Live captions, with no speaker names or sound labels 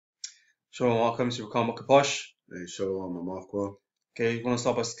Shalom, welcome to Rakam Kaposh. Hey, Shalom, I'm Afqua. Okay, you want to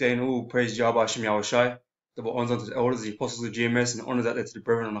start by saying, all praise Yahweh Hashem Yahushai, that were honors unto the elders, the apostles of GMS, and honors that led to the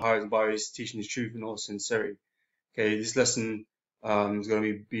brethren on the highest by his teaching his truth in all sincerity. Okay, this lesson is going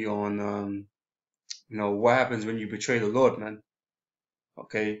to be on, what happens when you betray the Lord, man.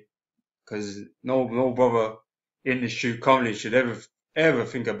 Okay, because no brother in this truth currently should ever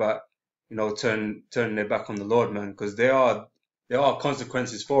think about, turning their back on the Lord, man, because there are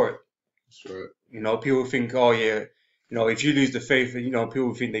consequences for it. That's right. People think, oh yeah, if you lose the faith,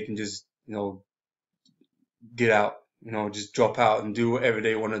 people think they can just, get out, just drop out and do whatever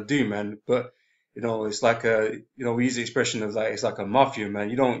they want to do, man. But, it's like we use the expression of like, it's like a mafia, man.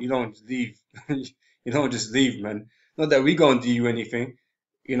 You don't leave, you don't just leave, man. Not that we gonna do you anything,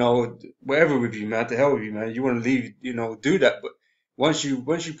 whatever with you, man, to hell with you, man. You want to leave, do that. But once you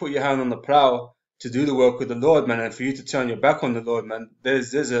put your hand on the plow to do the work with the Lord, man, and for you to turn your back on the Lord, man,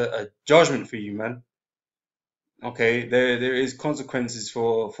 there's a judgment for you, man. Okay, there is consequences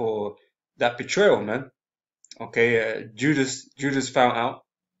for that betrayal, man. Okay, Judas found out.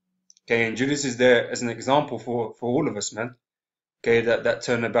 Okay, and Judas is there as an example for all of us, man. Okay, that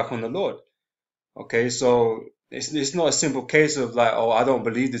turned their back on the Lord. Okay, so it's not a simple case of like, oh, I don't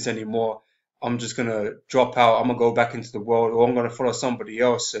believe this anymore. I'm just gonna drop out. I'm gonna go back into the world, or I'm gonna follow somebody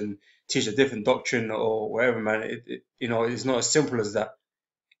else and teach a different doctrine or whatever, man. It's not as simple as that.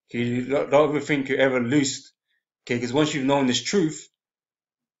 Okay, you don't ever think you're ever loosed. Okay, because once you've known this truth,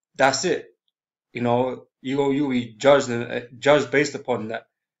 that's it. You'll be judged based upon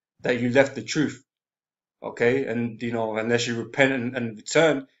that you left the truth. Okay, and unless you repent and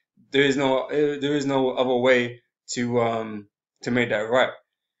return, there is no other way to make that right.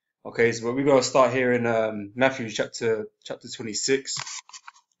 Okay, so we're gonna start here in Matthew chapter 26,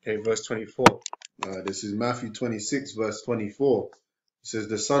 okay, verse 24. This is Matthew 26, verse 24. It says,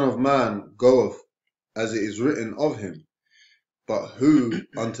 "The Son of Man goeth as it is written of him, but who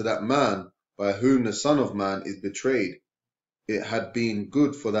unto that man by whom the Son of Man is betrayed? It had been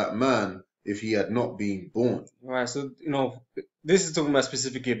good for that man if he had not been born." All right, so this is talking about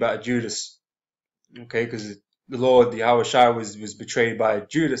specifically about Judas, okay, because the Lord, the Yahushua, was betrayed by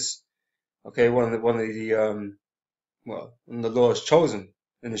Judas, okay, one of the Lord's chosen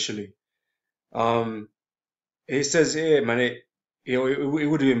initially. It says here, man, it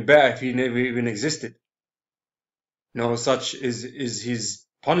would have been better if he never even existed. Such is his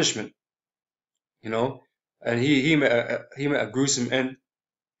punishment, and he met a gruesome end,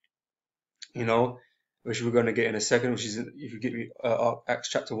 which we're going to get in a second, which is, if you give me Acts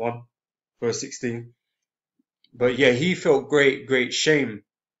chapter 1, verse 16. But yeah, he felt great shame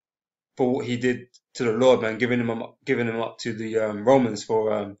for what he did to the Lord, man, giving him up to the Romans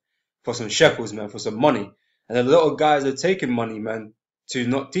for some shekels, man, for some money. And a lot of guys are taking money, man, to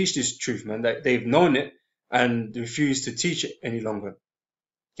not teach this truth, man. That they've known it and refuse to teach it any longer.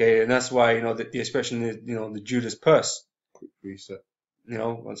 Okay, and that's why the expression is the Judas purse. Quick reset.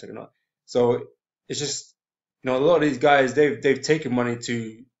 1 second. So it's just a lot of these guys, they've taken money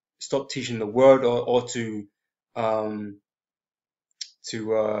to stop teaching the word or to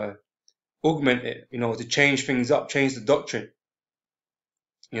augment it, to change things up, change the doctrine.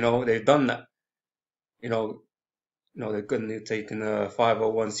 They've done that. They've taken a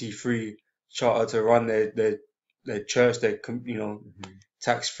 501c3 charter to run their church, their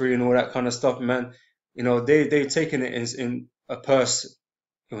tax free and all that kind of stuff, man. They've taken it in a purse,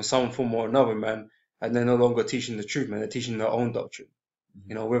 some form or another, man, and they're no longer teaching the truth, man. They're teaching their own doctrine.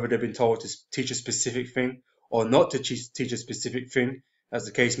 Whether they've been told to teach a specific thing or not to teach a specific thing, as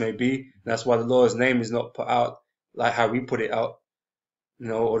the case may be. That's why the Lord's name is not put out like how we put it out,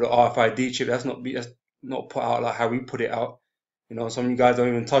 or the RFID chip. That's not put out like how we put it out. Some of you guys don't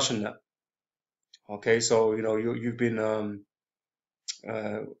even touch on that. Okay, so you've been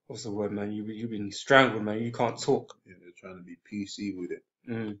what's the word, man? You've been strangled, man. You can't talk. Yeah, they're trying to be PC with it.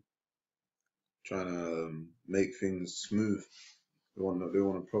 Trying to make things smooth. They want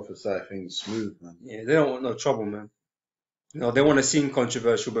to prophesy things smooth, man. Yeah, they don't want no trouble, man. They want to seem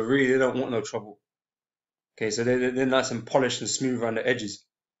controversial, but really they don't want no trouble. Okay, so they're nice and polished and smooth around the edges.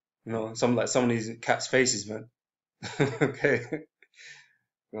 Some of these cats' faces, man. Okay.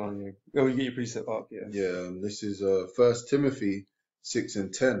 Go on, yeah. Go, you get your precept up, yeah. Yeah, this is 1 Timothy 6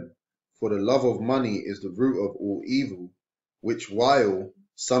 and 10. "For the love of money is the root of all evil, which while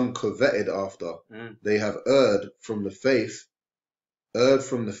some coveted after, they have erred from the faith,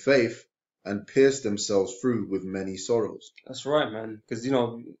 and pierced themselves through with many sorrows." That's right, man. Because they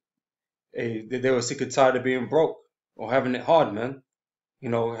were sick and tired of being broke or having it hard, man.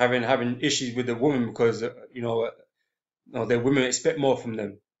 Having issues with the woman because their women expect more from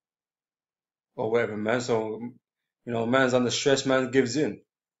them. or whatever, man. So, you know, man's under stress, man gives in.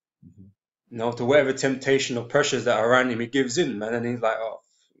 Mhm. You know, to whatever temptation or pressures that are around him, he gives in, man. And he's like, oh,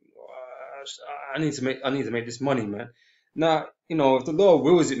 I need to make this money, man. Now, you know, if the Lord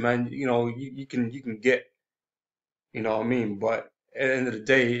wills it, man, you know, you can get, you know what I mean. But at the end of the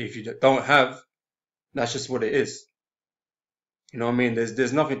day, if you don't have, that's just what it is. You know what I mean?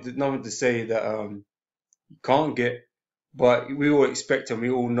 There's nothing to say that you can't get, but we all expect and we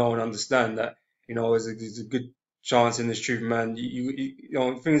all know and understand that, you know, there's a good chance in this truth, man. You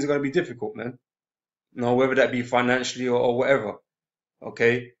know, things are gonna be difficult, man. You know, whether that be financially or whatever.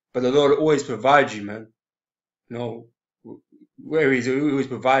 Okay, but the Lord always provides you, man. You know, where He always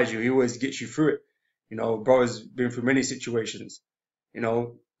provides you, He always gets you through it. You know, brother's been through many situations. You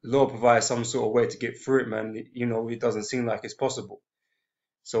know, the Lord provides some sort of way to get through it, man. You know, it doesn't seem like it's possible.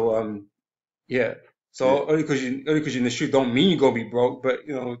 So yeah. So Yeah. only because you're in the street don't mean you're gonna be broke, but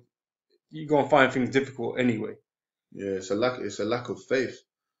you know, you're gonna find things difficult anyway. Yeah, it's a lack of faith.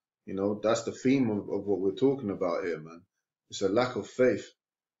 You know, that's the theme of what we're talking about here, man. It's a lack of faith.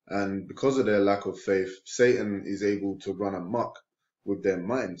 And because of their lack of faith, Satan is able to run amok with their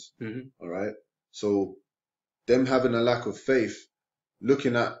minds. Mm-hmm. All right. So them having a lack of faith,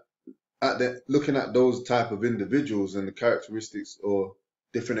 looking at those type of individuals and the characteristics or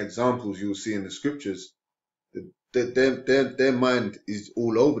different examples you'll see in the scriptures, their mind is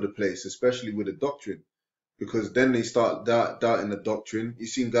all over the place, especially with the doctrine. Because then they start doubting the doctrine. You've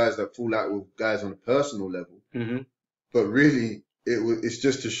seen guys that fall out with guys on a personal level, Mm-hmm. but really it's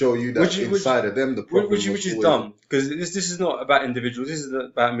just to show you that inside of them the problem which was is always dumb, because this is not about individuals. This is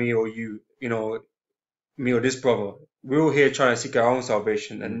about me or you. You know, me or this brother. We're all here trying to seek our own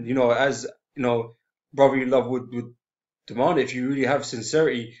salvation, and you know, as you know, brotherly love would demand it. If you really have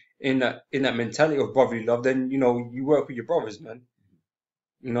sincerity in that mentality of brotherly love, then you know you work with your brothers, man.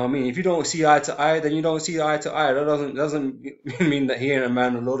 You know what I mean? If you don't see eye to eye, then you don't see eye to eye. That doesn't mean that he ain't a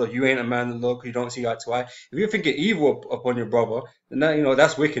man of the Lord or you ain't a man of the Lord because you don't see eye to eye. If you're thinking evil upon your brother, then that, you know,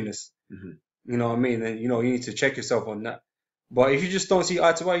 that's wickedness. Mm-hmm. You know what I mean? And you know you need to check yourself on that. But if you just don't see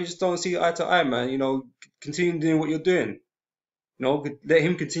eye to eye, you just don't see eye to eye, man. You know, continue doing what you're doing. You know, let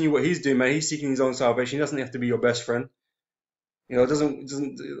him continue what he's doing, man. He's seeking his own salvation. He doesn't have to be your best friend. You know,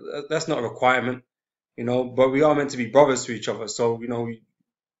 doesn't that's not a requirement. You know, but we are meant to be brothers to each other. So you know,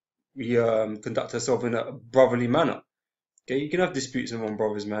 we conduct ourselves in a brotherly manner. Okay, you can have disputes among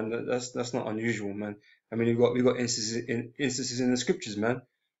brothers, man. That's not unusual, man. I mean, we've got instances in the scriptures, man.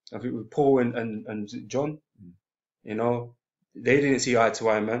 I think with Paul and John, you know, they didn't see eye to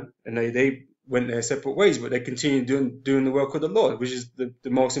eye, man, and they went their separate ways, but they continued doing the work of the Lord, which is the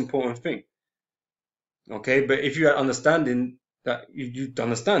most important thing. Okay, but if you had understanding that, you'd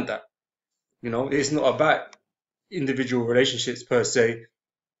understand that, you know, it's not about individual relationships per se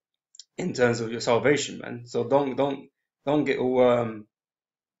in terms of your salvation, man. So don't get all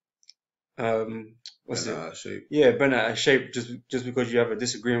what's Bent it? out of shape. Yeah, bent out of shape just because you have a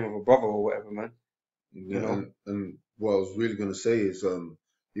disagreement with a brother or whatever, man. You know. And what I was really gonna say is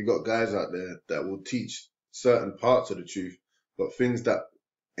you got guys out there that will teach certain parts of the truth, but things that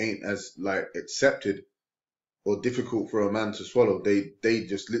ain't as like accepted or difficult for a man to swallow, they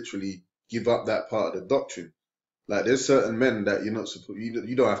just literally give up that part of the doctrine. Like there's certain men that you're not supposed,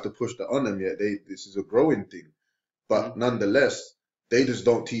 you don't have to push that on them yet. This is a growing thing, but nonetheless, they just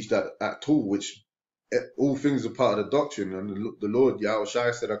don't teach that at all. Which all things are part of the doctrine, and the Lord Yahweh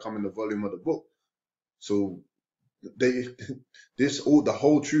Shai said, "I come in the volume of the book." So they, the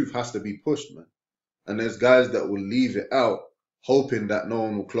whole truth has to be pushed, man. And there's guys that will leave it out, hoping that no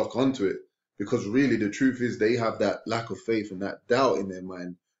one will clock onto it, because really the truth is they have that lack of faith and that doubt in their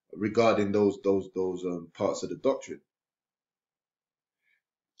mind regarding those parts of the doctrine.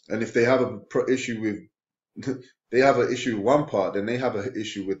 And if they have a issue with, they have an issue with one part, then they have an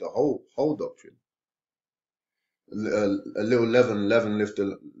issue with the whole doctrine. A little leaven lift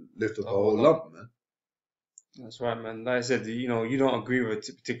the whole lump, man. That's right, man. Like I said, you know, you don't agree with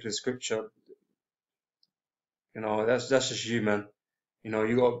a particular scripture. You know, that's just you, man. You know,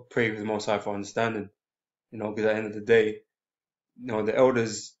 you got to pray with the Most High for understanding. You know, because at the end of the day, you know, the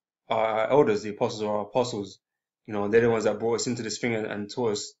elders are our elders, the apostles are our apostles. You know, they're the ones that brought us into this thing and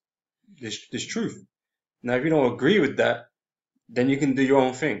taught us this truth. Now, if you don't agree with that, then you can do your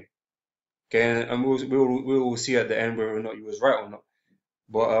own thing. Okay, and we'll see at the end whether or not you was right or not.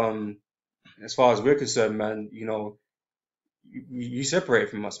 But as far as we're concerned, man, you know, you separate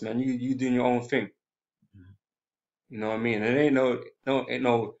from us, man. You doing your own thing. You know what I mean? And it ain't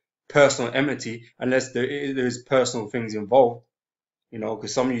no personal enmity unless there is personal things involved. You know,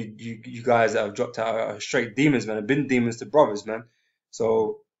 because some of you guys that have dropped out are straight demons, man. Have been demons to brothers, man.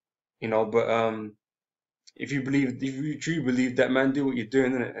 So you know. But if you truly believe that, man, do what you're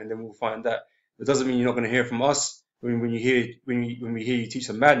doing, innit? And then we'll find that. It doesn't mean you're not going to hear from us when we hear you teach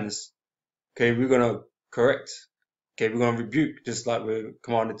some madness. Okay, we're gonna correct. Okay, we're gonna rebuke, just like we're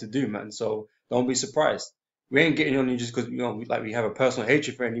commanded to do, man. So don't be surprised. We ain't getting on you just because we have a personal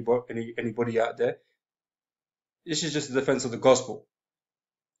hatred for anybody out there. This is just the defense of the gospel,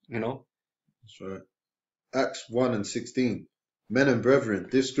 you know. That's right. Acts 1:16. Men and brethren,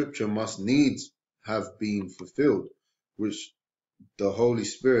 this scripture must needs have been fulfilled, which the Holy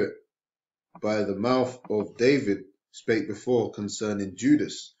Spirit by the mouth of David spake before concerning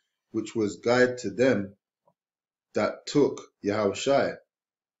Judas, which was guide to them that took Yahushua,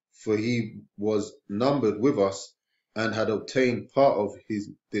 for he was numbered with us and had obtained part of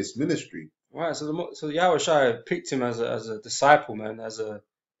this ministry. Right. So Yahushua picked him as a disciple, man, as an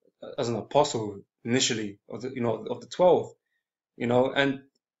apostle initially of the 12, you know, and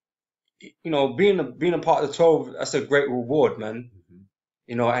you know, being a part of the 12, that's a great reward, man.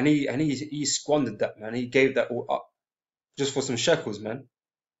 You know, and he squandered that, man. He gave that all up just for some shekels, man.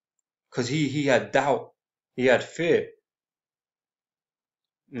 Because he had doubt, he had fear.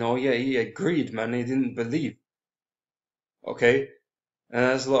 You know, yeah, he had greed, man. He didn't believe. Okay, and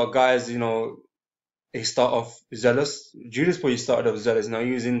there's a lot of guys, you know, they start off zealous. Judas probably started off zealous. You know,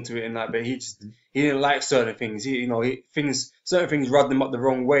 he was into it and that, but he didn't like certain things. Certain things rubbed him up the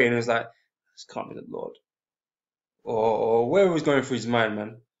wrong way, and it was like, this can't be the Lord. Or where he was going through his mind,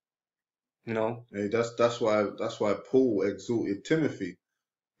 man. You know. Hey, that's why Paul exhorted Timothy.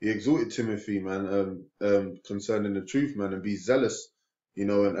 He exhorted Timothy, man, concerning the truth, man, and be zealous, you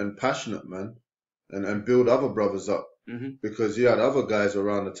know, and passionate, man, and build other brothers up. Because you had other guys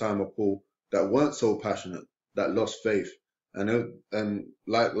around the time of Paul that weren't so passionate, that lost faith. And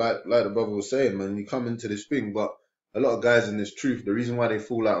like the brother was saying, man, you come into this thing, but a lot of guys in this truth, the reason why they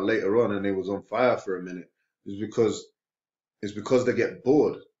fall out later on and they was on fire for a minute is because they get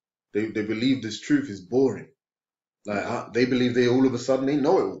bored. They believe this truth is boring. Like they believe they all of a sudden they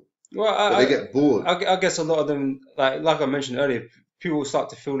know it all. Well, they get bored. I guess a lot of them, like I mentioned earlier, people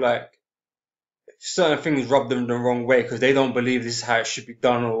start to feel like certain things rub them the wrong way because they don't believe this is how it should be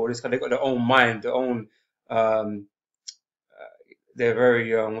done, or this. They got their own mind, their own. They're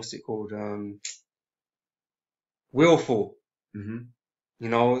very what's it called? Willful. You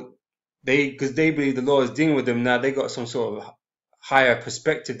know, because they believe the Lord is dealing with them now. They got some sort of higher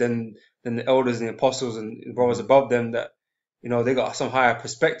perspective than the elders and the apostles and the brothers above them. That, you know, they got some higher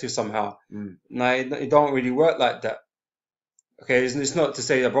perspective somehow. Now it don't really work like that. Okay, it's not to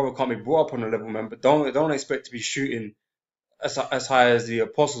say a brother can't be brought up on a level, man, but don't expect to be shooting as high as the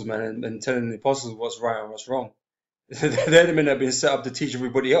apostles, man, and telling the apostles what's right and what's wrong. They're the men that have been set up to teach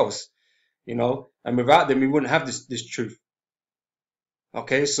everybody else, you know, and without them we wouldn't have this truth.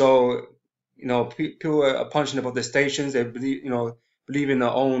 Okay, so, you know, people are punching above their stations. They believe in their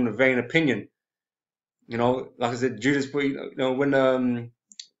own vain opinion. You know, like I said, Judas, you know, when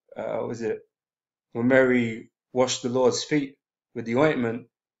when Mary washed the Lord's feet with the ointment,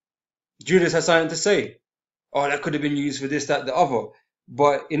 Judas had something to say. Oh, that could have been used for this, that, the other.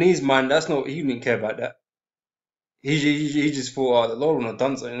 But in his mind, he didn't care about that. He just thought, oh, the Lord would have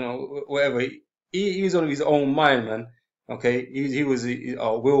done something, you know, whatever. He was on his own mind, man. Okay, he was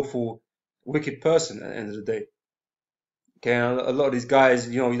a willful, wicked person at the end of the day. Okay, and a lot of these guys,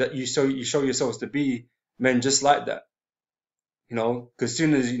 you know, that you show yourselves to be men just like that. You know, because as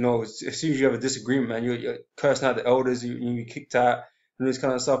soon as you have a disagreement, man, you're cursing out the elders, you kicked out, and this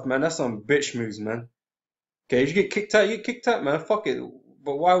kind of stuff, man. That's some bitch moves, man. Okay, if you get kicked out, you get kicked out, man. Fuck it.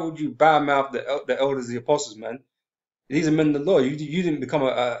 But why would you badmouth the elders, the apostles, man? These are men of the Lord. You didn't become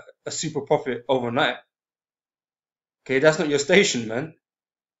a super prophet overnight. Okay, that's not your station, man.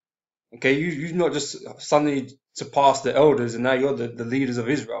 Okay, you're not just suddenly surpassed the elders and now you're the leaders of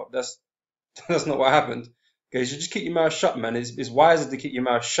Israel. That's not what happened. Okay, so just keep your mouth shut, man. It's wiser to keep your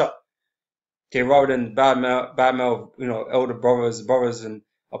mouth shut. Okay, rather than badmouth, you know, elder brothers and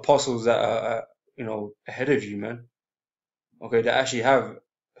apostles that are you know, ahead of you, man. Okay, that actually have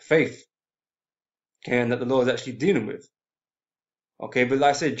faith. Okay, and that the Lord is actually dealing with. Okay, but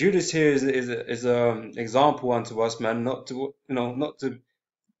like I said, Judas here is an example unto us, man. Not to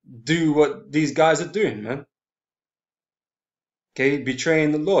do what these guys are doing, man. Okay,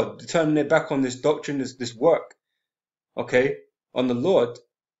 betraying the Lord, turning their back on this doctrine, this work. Okay, on the Lord.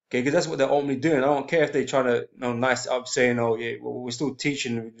 Okay, because that's what they're ultimately doing. I don't care if they try to, you know, nice up saying, oh yeah, well, we're still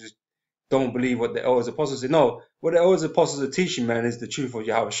teaching. We just don't believe what the elders apostles say. No, what the elders apostles are teaching, man, is the truth of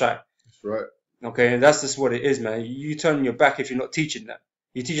Yahushua. That's right. Okay, and that's just what it is, man. You turn your back if you're not teaching that.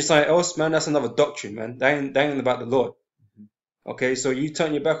 You teach something else, man, that's another doctrine, man. That ain't about the Lord. Okay, so you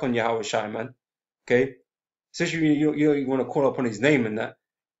turn your back on Yahweh Shai, man. Okay, especially you want to call upon his name and that.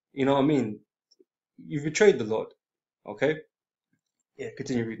 You know what I mean? You've betrayed the Lord. Okay? Yeah,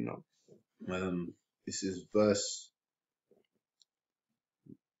 continue reading on. This is verse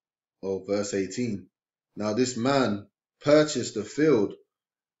 18. Now this man purchased a field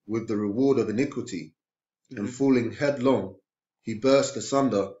with the reward of iniquity, and falling headlong, he burst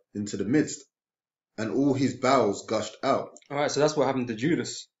asunder into the midst, and all his bowels gushed out. All right, so that's what happened to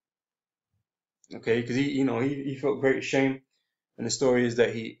Judas. Okay, because he felt great shame, and the story is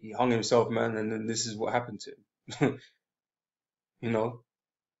that he hung himself, man, and then this is what happened to him.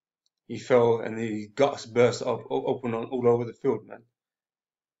 He fell and his guts burst up open all over the field, man.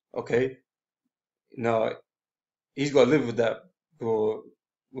 Okay, now he's got to live with that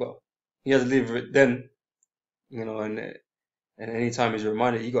he has to live with it then, and anytime he's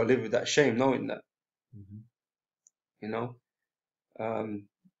reminded, you got to live with that shame, knowing that.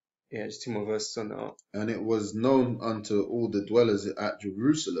 Yeah, just 2 more verses on that. And it was known unto all the dwellers at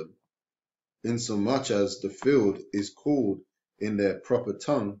Jerusalem, insomuch as the field is called in their proper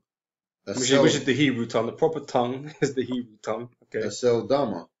tongue, which is the Hebrew tongue. The proper tongue is the Hebrew tongue. Okay.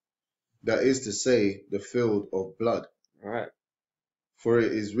 Aceldama, that is to say, the field of blood. All right. For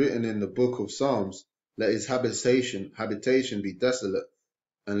it is written in the book of Psalms, let his habitation be desolate,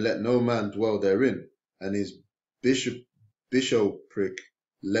 and let no man dwell therein, and his bishopric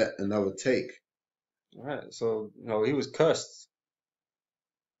let another take. All right. So he was cursed.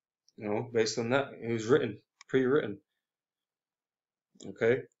 Based on that, it was pre-written.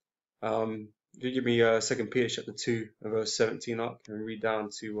 Okay. You give me 2 Peter chapter 2, verse 17 up, and read down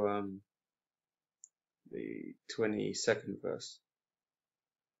to the 22nd verse.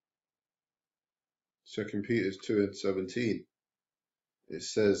 2 Peter 2:17. It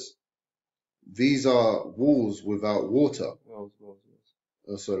says, these are walls without water.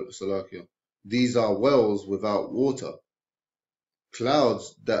 These are wells without water,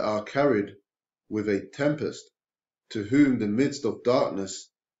 clouds that are carried with a tempest, to whom the midst of darkness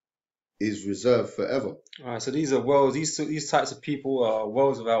is reserved forever. All right, so these are wells. These types of people are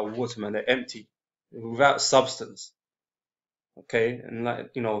wells without water, man. They're empty, without substance. Okay, and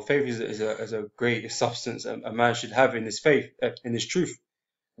faith is a great substance a man should have in his faith, in his truth.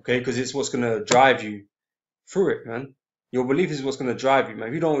 Okay, because it's what's gonna drive you through it, man. Your belief is what's gonna drive you, man.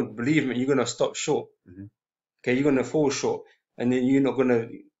 If you don't believe it, you're gonna stop short. Okay, you're gonna fall short, and then you're not gonna,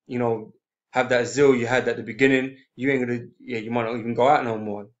 have that zeal you had at the beginning. You ain't gonna, you might not even go out no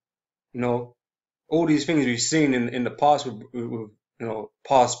more. All these things we've seen in the past with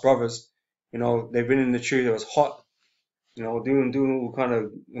past brothers. They've been in the truth. It was hot. Doing all kind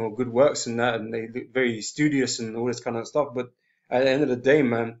of good works and that, and they look very studious and all this kind of stuff. But at the end of the day,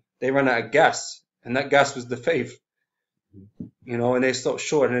 man, they ran out of gas, and that gas was the faith. And they stopped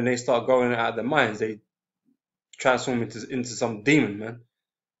short, and then they start going out of their minds. They transform into some demon, man.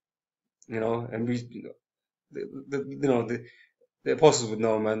 And the apostles would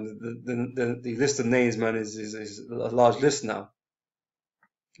know, man. The list of names, man, is a large list now.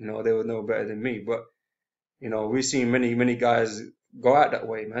 They would know better than me, but we've seen many guys go out that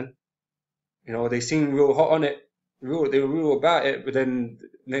way, man. They seem real hot on it, they were real about it, but then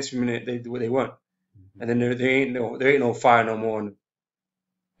next minute they weren't, and then there ain't no fire no more.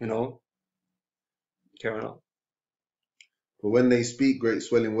 Carrying on. But when they speak great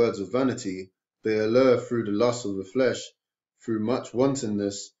swelling words of vanity, they allure through the lust of the flesh, through much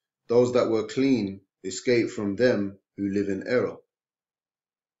wantonness, those that were clean escape from them who live in error.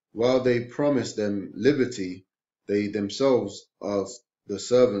 While they promise them liberty, they themselves are the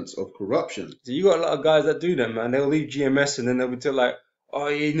servants of corruption. So you got a lot of guys that do that, man. They'll leave GMS and then they'll be tell like, oh,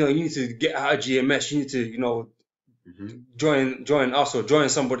 you need to get out of GMS. You need to, join us or join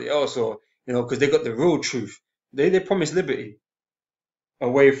somebody else, or because they got the real truth. They promise liberty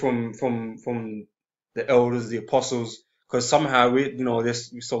away from the elders, the apostles, because somehow we're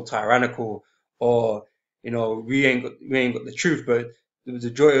so tyrannical, or we ain't got the truth. But the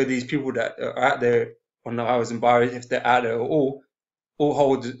majority of these people that are out there on the highways and byways, if they're out there, all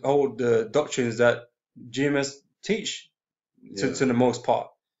hold the doctrines that GMS teach to the most part.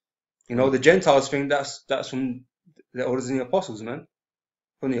 The Gentiles thing, that's from the elders and the apostles, man,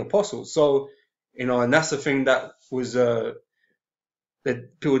 from the apostles. So and that's the thing that was that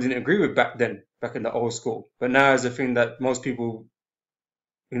people didn't agree with back in the old school. But now is the thing that most people,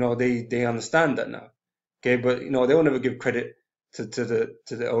 they understand that now. Okay, but they will never give credit to the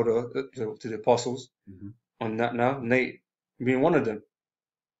elder, to the apostles on that now. Nate being one of them.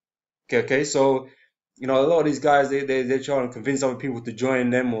 Okay, so a lot of these guys they're trying to convince other people to join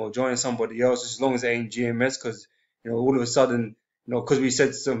them or join somebody else, as long as they ain't GMS, because you know, all of a sudden, you know, because we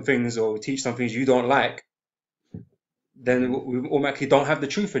said some things or teach some things you don't like, then we automatically don't have the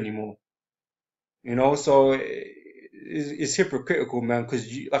truth anymore. You know, so it's hypocritical, man, because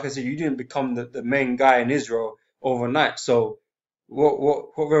like I said, you didn't become the main guy in Israel overnight. So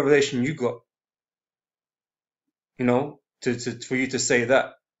what revelation you got, you know, for you to say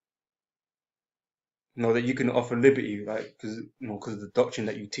that, you know, that you can offer liberty, right? Because, you know, because of the doctrine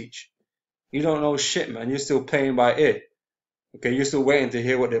that you teach. You don't know shit, man. You're still playing by ear. Okay, you're still waiting to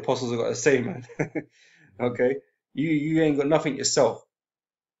hear what the apostles have got to say, man. Okay, you ain't got nothing yourself.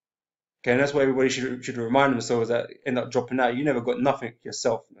 Okay, and that's why everybody should remind themselves that end up dropping out. You never got nothing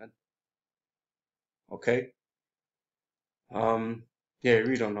yourself, man. Okay. Yeah,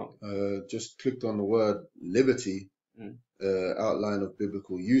 read on that. Just clicked on the word liberty, outline of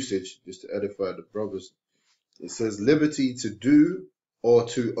biblical usage, just to edify the brothers. It says liberty to do or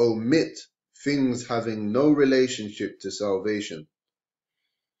to omit things having no relationship to salvation.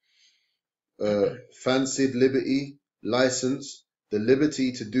 Fancied liberty, license, the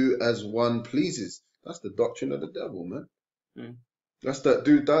liberty to do as one pleases. That's the doctrine of the devil, man. That's that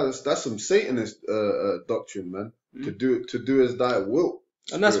dude. That's some Satanist doctrine, man. To do as thy will.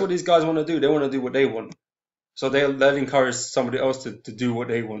 And that's what these guys want to do. They want to do what they want. So they'll encourage somebody else to do what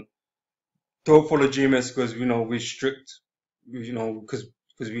they want. Don't follow GMS because, you know, we're strict. You know, because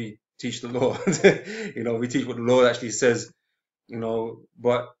we teach the law. You know, we teach what the law actually says. You know,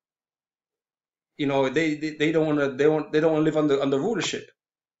 but you know, they don't want to. They don't want to live under rulership.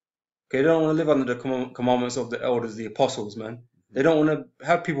 Okay, they don't want to live under the commandments of the elders, the apostles, man. They don't want to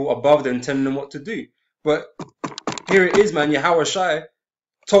have people above them telling them what to do. But here it is, man. Yahweh Shai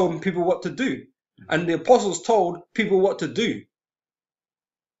told people what to do, and the apostles told people what to do.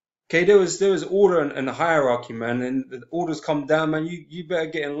 Okay, there was order and hierarchy, man, and the orders come down, man. You better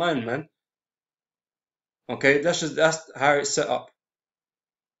get in line, man. Okay, that's how it's set up.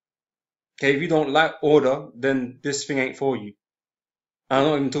 Okay, if you don't like order, then this thing ain't for you. I'm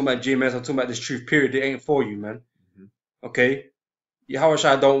not even talking about GMS. I'm talking about this truth. Period. It ain't for you, man. Okay, Yahweh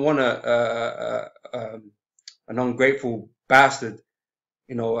Shai don't want an ungrateful bastard,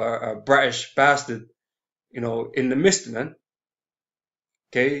 you know, a bratish bastard, you know, in the midst, man.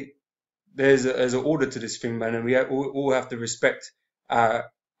 Okay, there's an order to this thing, man, and we all have to respect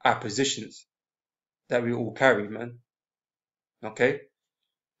our positions that we all carry, man. Okay.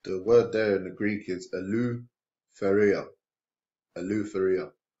 The word there in the Greek is alupheria.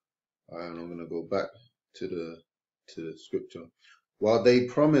 Alupheria. And I'm gonna go back to the scripture. While they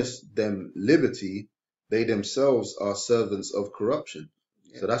promise them liberty, they themselves are servants of corruption.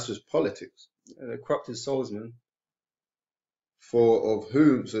 Yeah. So that's just politics. They're corrupted souls, man. For of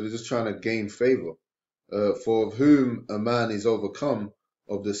whom, so they're just trying to gain favor. For of whom a man is overcome,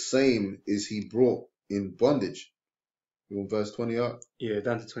 of the same is he brought in bondage. You want verse 20 up? Yeah,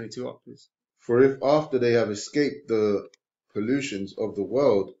 down to 22 up, please. For if after they have escaped the pollutions of the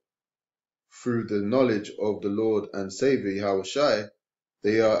world through the knowledge of the Lord and Saviour Yahweh Shai,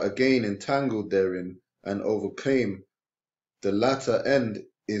 they are again entangled therein and overcame, the latter end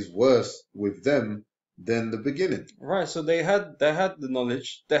is worse with them than the beginning. Right, so they had the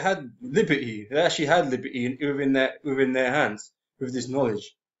knowledge, they had liberty, they actually had liberty within their hands with this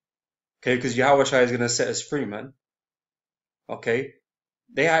knowledge. Okay, because Yahweh Shai is gonna set us free, man. Okay,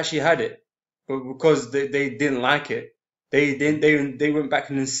 they actually had it, but because they didn't like it, they went back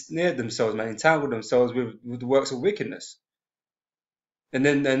and ensnared themselves, man, entangled themselves with the works of wickedness, and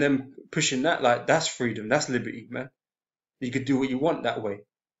then pushing that, like, that's freedom, that's liberty, man. You could do what you want that way.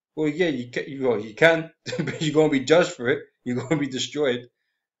 Well, yeah, you can, but you're gonna be judged for it. You're gonna be destroyed.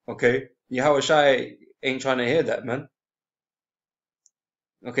 Okay, Yahweh Shai ain't trying to hear that, man.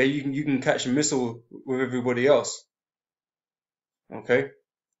 Okay, you can catch a missile with everybody else. Okay,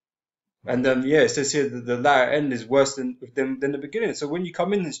 and yeah, it says here that the latter end is worse than the beginning. So when you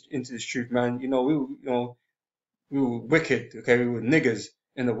come into this truth, man, you know we were wicked. Okay, we were niggers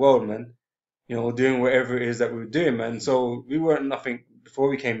in the world, man. You know, doing whatever it is that we were doing, man. So we weren't nothing before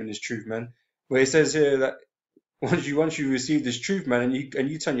we came in this truth, man. But it says here that once you receive this truth, man, and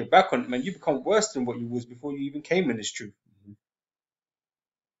you turn your back on it, man, you become worse than what you was before you even came in this truth.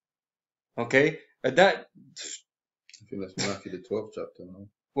 Okay, and that. I think that's Matthew the 12th chapter, no?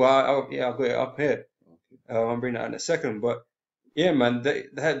 Well, I'll got it up here. Okay. I'll bring that in a second, but yeah, man,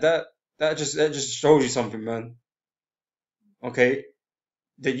 that just shows you something, man. Okay,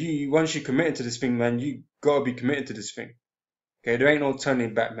 that once you committed to this thing, man, you gotta be committed to this thing. Okay, there ain't no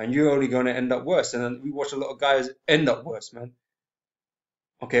turning back, man. You're only gonna end up worse, and then we watch a lot of guys end up worse, man.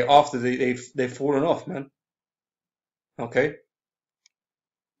 Okay, after they've fallen off, man. Okay.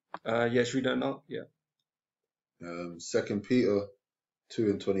 Yes, we don't know. Yeah. 2 Peter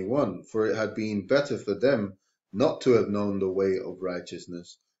 2:21, for it had been better for them not to have known the way of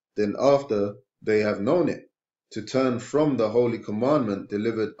righteousness than after they have known it, to turn from the holy commandment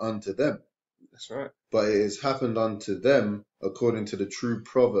delivered unto them. That's right. But it has happened unto them according to the true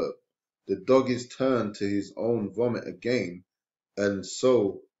proverb, the dog is turned to his own vomit again, and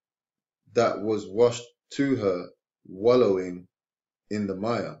so that was washed to her, wallowing in the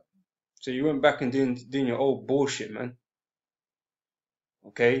mire. So you went back and doing your old bullshit, man.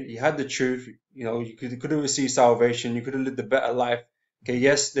 Okay, you had the truth. You know, you could have received salvation. You could have lived a better life. Okay,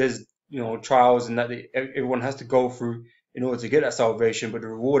 yes, there's trials and that everyone has to go through in order to get that salvation, but the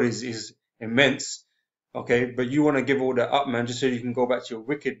reward is immense. Okay, but you want to give all that up, man, just so you can go back to your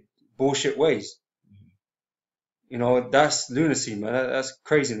wicked bullshit ways. That's lunacy, man. That's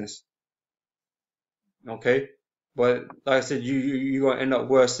craziness. Okay, but like I said, you're gonna end up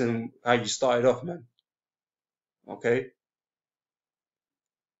worse than how you started off, man. Okay.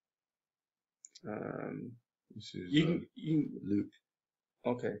 This is Luke.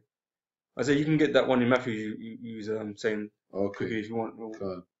 Okay. I said you can get that one in Matthew. You was saying quickly if you want.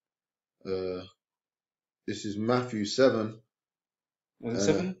 This is Matthew 7. Was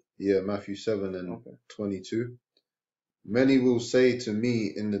it 7? Yeah, Matthew 7 and 22. Many will say to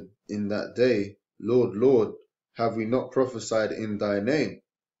me in that day, Lord, Lord, have we not prophesied in thy name,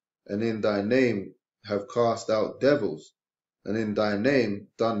 and in thy name have cast out devils, and in thy name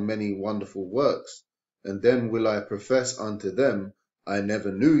done many wonderful works? And then will I profess unto them, I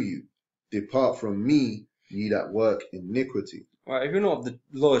never knew you. Depart from me, ye that work iniquity. Right, if you're not of the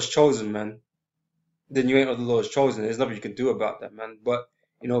Lord's chosen, man, then you ain't of the Lord's chosen. There's nothing you can do about that, man. But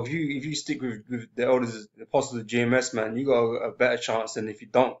if you stick with the elders, the apostles of GMS, man, you got a better chance than if you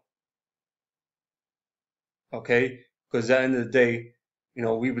don't. Okay, because at the end of the day,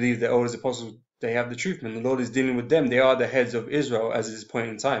 we believe the elders, apostles, they have the truth, man. The Lord is dealing with them. They are the heads of Israel at this point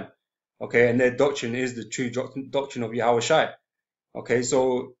in time. Okay, and their doctrine is the true doctrine of Yahweh Shai. Okay,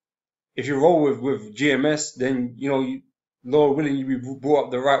 so if you roll with GMS, then Lord willing, you be brought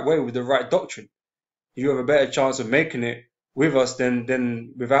up the right way with the right doctrine. You have a better chance of making it with us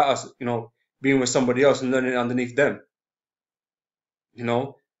than without us, being with somebody else and learning underneath them.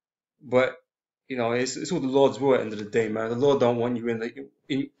 But it's all the Lord's will at the end of the day, man. The Lord don't want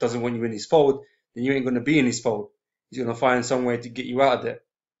you doesn't want you in his fold, then you ain't gonna be in his fold. He's gonna find some way to get you out of there.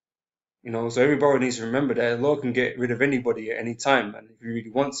 So every brother needs to remember that the Lord can get rid of anybody at any time, man, if he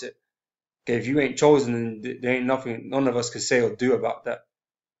really wants it. Okay, if you ain't chosen, then there ain't nothing none of us can say or do about that.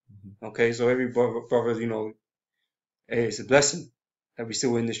 Okay, so every brother, hey, it's a blessing that we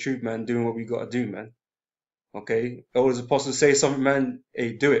still in this truth, man, doing what we gotta do, man. Okay, elders, apostles say something, man,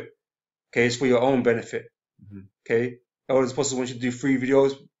 hey, do it. Okay, it's for your own benefit. Okay, elders, apostles want you to do free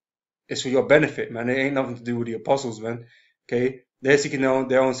videos. It's for your benefit, man. It ain't nothing to do with the apostles, man. Okay, they're seeking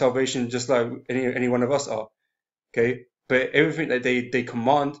their own salvation just like any one of us are. Okay, but everything that they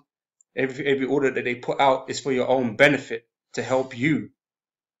command, every order that they put out is for your own benefit, to help you.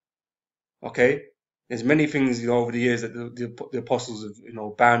 Okay, there's many things over the years that the apostles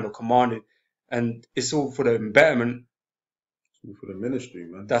have banned or commanded, and it's all for the betterment. It's all for the ministry,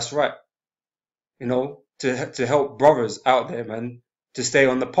 man. That's right. To help brothers out there, man, to stay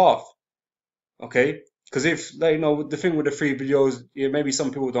on the path. Okay, because if the thing with the free videos, maybe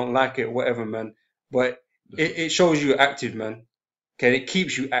some people don't like it or whatever, man, but it shows you active, man. Okay, it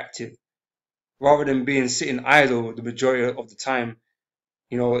keeps you active rather than being sitting idle the majority of the time.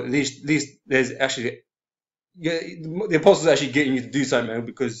 At least there's actually the apostles actually getting you to do something, man,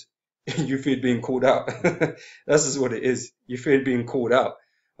 because you feared being called out. That's just what it is. You feared being called out.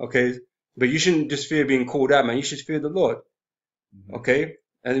 Okay, but you shouldn't just fear being called out, man. You should fear the Lord. Okay,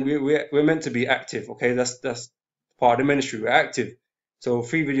 and we're meant to be active. Okay, that's part of the ministry. We're active. So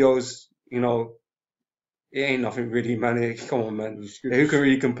free videos, it ain't nothing really, man. Come on, man. Who can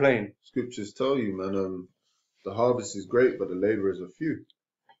really complain? Scriptures tell you, man, the harvest is great, but the laborers are few.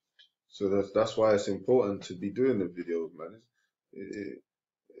 So that's why it's important to be doing the videos, man.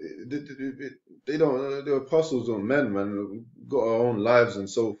 The apostles are men, man. We've got our own lives and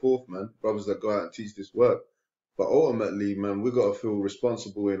so forth, man. Brothers that go out and teach this work. But ultimately, man, we got to feel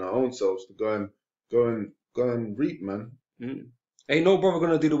responsible in our own selves to go and reap, man. Ain't no brother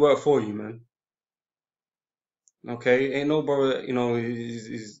gonna do the work for you, man. Okay, ain't no brother,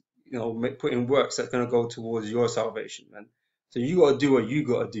 is putting works that's gonna go towards your salvation, man. So you gotta do what you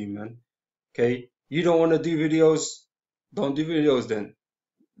gotta do, man. Okay, you don't want to do videos, don't do videos then.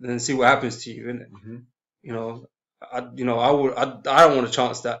 Then see what happens to you, innit? I don't want to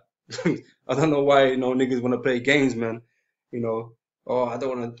chance that. I don't know why niggas want to play games, man. oh, I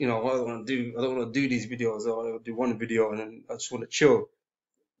don't want to, I don't want to do these videos, or I want to do one video and then I just want to chill.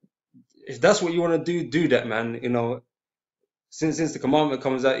 If that's what you want to do that, man. Since the commandment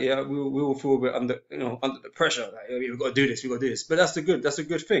comes out, yeah, we will feel a bit under the pressure. Like, we've got to do this, we've got to do this. But that's a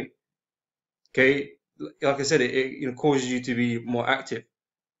good thing. Okay, like I said, it causes you to be more active.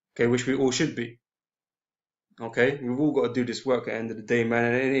 Okay, which we all should be. Okay, we've all got to do this work at the end of the day,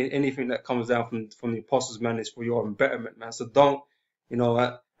 man. And anything that comes down from the apostles, man, is for your betterment, man. So don't,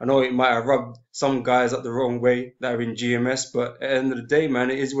 I know it might have rubbed some guys up the wrong way that are in GMS, but at the end of the day,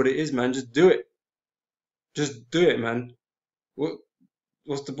 man, it is what it is, man. Just do it. Just do it, man.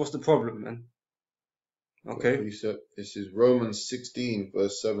 What's the problem, man? Okay. This is Romans 16,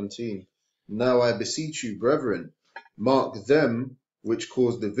 verse 17. Now I beseech you, brethren, mark them which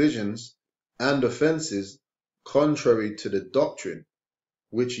cause divisions and offences contrary to the doctrine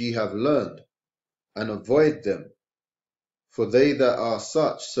which ye have learned, and avoid them. For they that are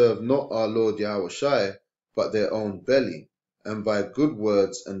such serve not our Lord Yahushua, but their own belly, and by good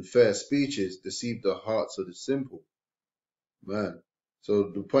words and fair speeches deceive the hearts of the simple. Man.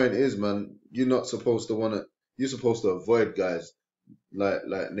 So the point is, man, you're supposed to avoid guys like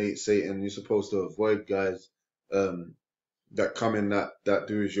Nate Satan. You're supposed to avoid guys that come in that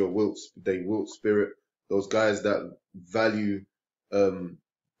do as your wilt spirit. Those guys that value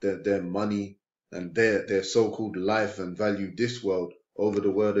their money and their so-called life and value this world over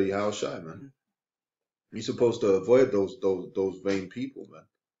the word of Yahushua, man. You're supposed to avoid those vain people, man.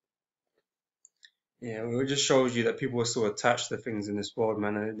 Yeah, well, it just shows you that people are still attached to things in this world,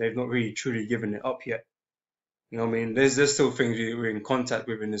 man, and they've not really truly given it up yet. You know what I mean? There's still things we're in contact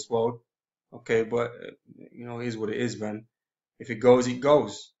with in this world, okay, but it is what it is, man. If it goes, it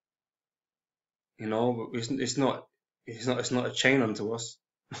goes. But it's not a chain unto us,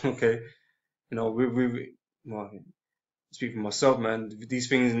 okay. Well, speak for myself, man. These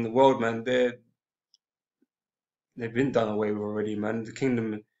things in the world, man, they've been done away with already, man. The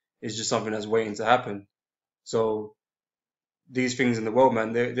kingdom is just something that's waiting to happen. So these things in the world,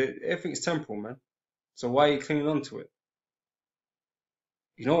 man, everything's temporal, man. So why are you clinging on to it?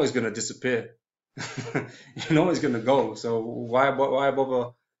 You know it's gonna disappear. You know it's gonna go. So why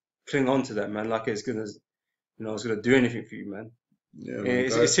bother cling on to that, man? Like it's gonna do anything for you, man. Yeah,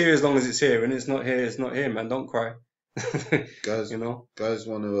 it's here as long as it's here, and it's not here, man. Don't cry. Guys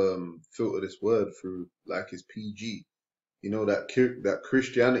want to filter this word through like it's PG. That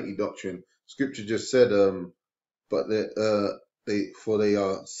Christianity doctrine. Scripture just said, but they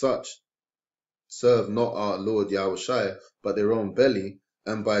are such serve not our Lord Yahushua, but their own belly,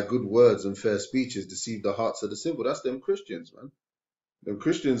 and by good words and fair speeches deceive the hearts of the simple. That's them Christians, man. Them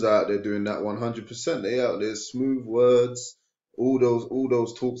Christians are out there doing that 100%. They out there smooth words, all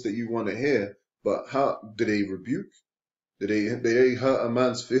those talks that you want to hear. But how do they rebuke? Do they hurt a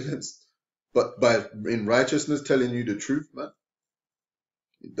man's feelings? But in righteousness telling you the truth, man.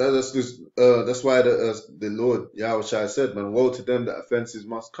 That's why the Lord Yahushua said, man, woe to them that offenses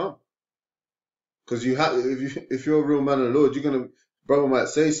must come. Because if you're a real man of the Lord, brother might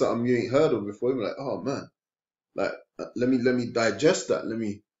say something you ain't heard of before. You're like, oh man, like let me digest that. Let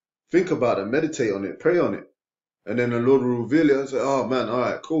me think about it, meditate on it, pray on it, and then the Lord will reveal it and say, oh man, all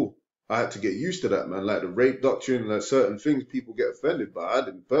right, cool. I had to get used to that, man. Like the rape doctrine, like certain things people get offended by. I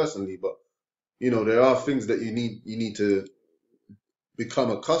didn't personally, but there are things that you need to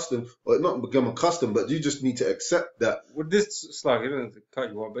become accustomed, or not become accustomed, but you just need to accept that. Well, it's like, I don't have to cut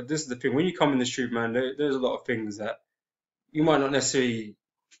you off, but this is the thing. When you come in the truth, man, there's a lot of things that you might not necessarily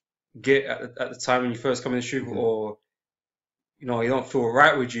get at the time when you first come in the truth, or you don't feel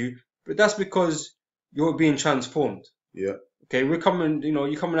right with you, but that's because you're being transformed. Yeah. Okay, we're coming,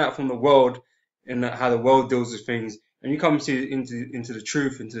 you're coming out from the world and how the world deals with things, and you come into the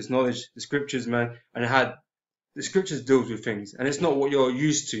truth, into this knowledge, the scriptures, man, and how the scriptures deals with things, and it's not what you're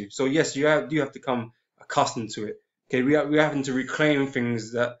used to. So yes, you have to come accustomed to it. Okay, we're having to reclaim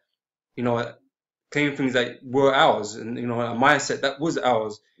things that, claim things that were ours, and a mindset that was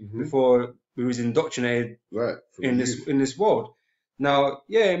ours before we was indoctrinated in this world. Now,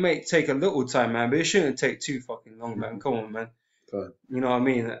 yeah, it may take a little time, man, but it shouldn't take too fucking long, man. Come on, man. Okay. You know what I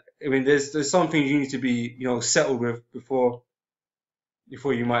mean? I mean, there's some things you need to be, settled with before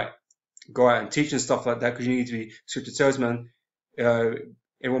you might go out and teach and stuff like that, because you need to be scripture tells, man. It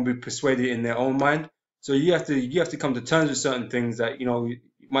won't be persuaded in their own mind. So you have to come to terms with certain things that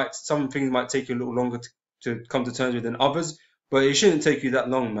some things might take you a little longer to come to terms with than others, but it shouldn't take you that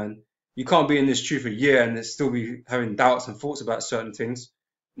long, man. You can't be in this truth a year and still be having doubts and thoughts about certain things.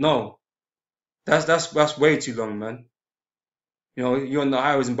 No, that's way too long, man. You're on the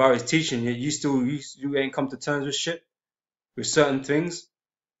highways and byways teaching, you ain't come to terms with shit. with certain things,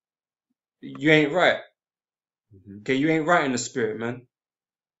 you ain't right. Okay, you ain't right in the spirit, man.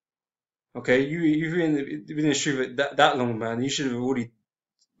 Okay, you've been in the truth that long, man. You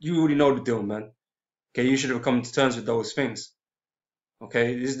already know the deal, man. Okay, you should have come to terms with those things.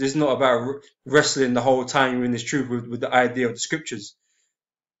 Okay, this is not about wrestling the whole time you're in this truth with the idea of the scriptures.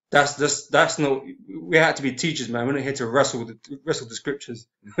 That's not. We have to be teachers, man. We're not here to wrestle the scriptures.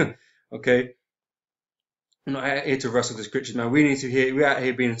 Okay, we're not here to wrestle the scriptures, man. We're out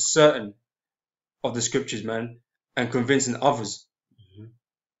here being certain of the scriptures, man, and convincing others.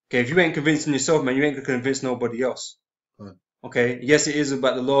 Okay, if you ain't convincing yourself, man, you ain't gonna convince nobody else. Okay, yes, it is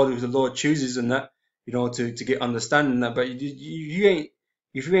about the Lord, who the Lord chooses and that, to get understanding that, but you ain't,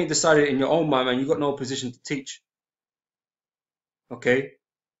 if you ain't decided in your own mind, man, you got no position to teach. Okay.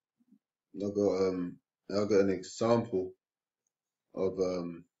 I've got an example of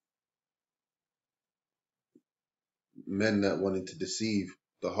men that wanted to deceive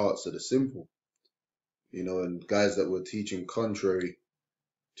the hearts of the simple, and guys that were teaching contrary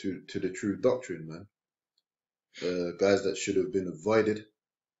to the true doctrine, man. Guys that should have been avoided,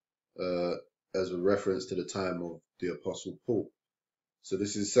 as a reference to the time of the Apostle Paul. So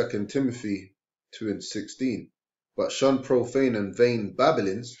this is 2 Timothy 2:16. But shun profane and vain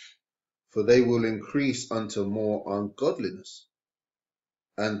babblings, for they will increase unto more ungodliness,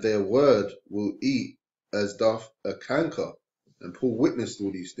 and their word will eat as doth a canker. And Paul witnessed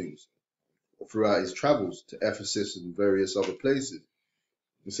all these things throughout his travels to Ephesus and various other places.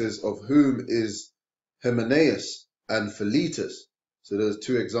 It says, of whom is Hymenaeus and Philetus. So there's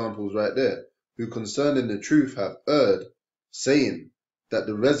two examples right there. Who concerning the truth have erred, saying that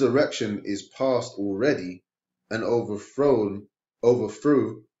the resurrection is past already, and overthrew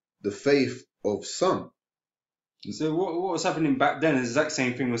the faith of some. So what was happening back then is the exact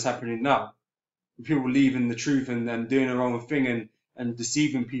same thing was happening now. People leaving the truth and doing their own thing and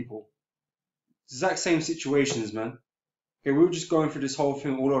deceiving people. Exact same situations, man. Okay, we were just going through this whole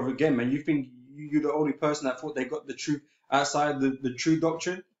thing all over again, man. You think you're the only person that thought they got the truth outside the true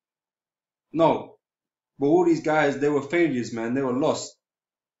doctrine? No. But all these guys, they were failures, man. They were lost.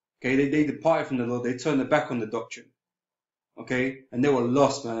 Okay, they departed from the Lord. They turned their back on the doctrine. Okay, and they were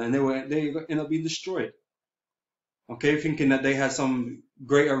lost, man. And they ended up being destroyed. Okay, thinking that they had some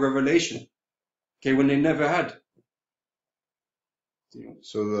greater revelation. Okay, when they never had.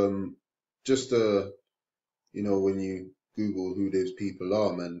 So, just when you Google who these people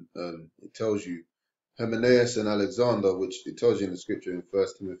are, man, it tells you Hymenaeus and Alexander, which it tells you in the scripture in 1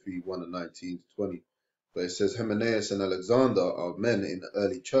 Timothy 1:19-20. But it says Hymenaeus and Alexander are men in the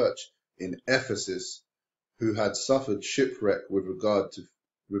early church in Ephesus who had suffered shipwreck with regard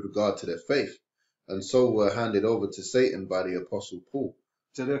to their faith, and so were handed over to Satan by the Apostle Paul.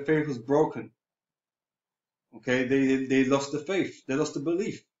 So their faith was broken. Okay, they lost the faith. They lost the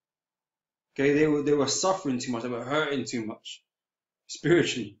belief. Okay, they were suffering too much. They were hurting too much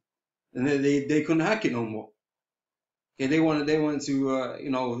spiritually, and they couldn't hack it no more. Okay, they wanted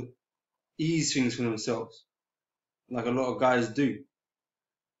to ease things for themselves, like a lot of guys do.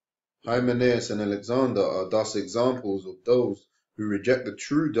 Hymenaeus and Alexander are thus examples of those who reject the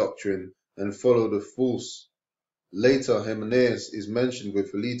true doctrine and follow the false. Later, Hymenaeus is mentioned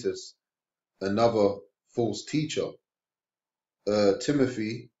with Philetus, another false teacher.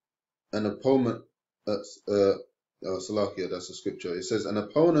 Timothy, an opponent, Salakia, that's a scripture. It says, an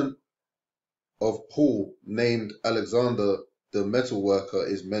opponent of Paul named Alexander the metalworker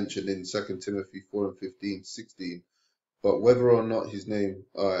is mentioned in 2 Timothy 4:15-16. But whether or not his name,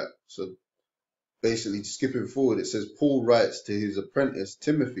 alright, so basically skipping forward, it says Paul writes to his apprentice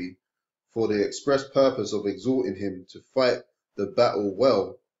Timothy for the express purpose of exhorting him to fight the battle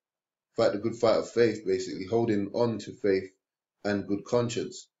well, fight the good fight of faith, basically, holding on to faith and good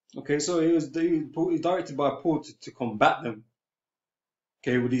conscience. Okay, so he was directed by Paul to combat them,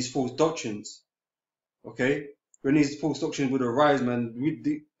 okay, with these false doctrines. Okay, when these false doctrines would arise, man,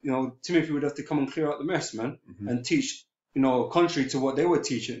 Timothy would have to come and clear out the mess, man, and teach, contrary to what they were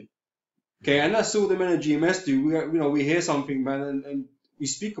teaching. Okay, and that's all the men of GMS do. We hear something, man, and we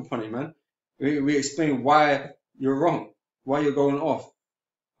speak upon it, man. We explain why you're wrong, why you're going off.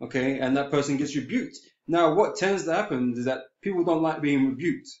 Okay, and that person gets rebuked. Now, what tends to happen is that people don't like being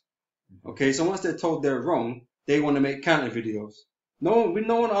rebuked. Okay, so once they're told they're wrong, they want to make counter videos. No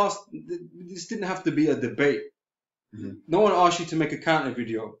one asked. This didn't have to be a debate. No one asked you to make a counter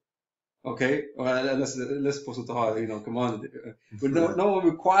video. Okay, well, let's put it to heart. Commanded it. But no one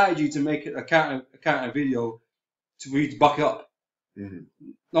required you to make a counter video for you to buck it up.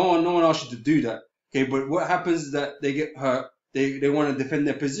 No one asked you to do that. Okay, but what happens is that they get hurt. They want to defend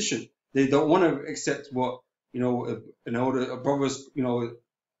their position. They don't want to accept what brothers,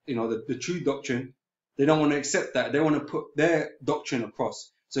 the true doctrine, they don't want to accept that. They want to put their doctrine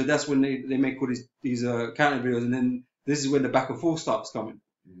across. So that's when they make all these counter videos, and then this is when the back and forth starts coming.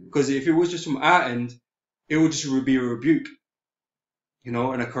 Because if it was just from our end, it would just be a rebuke,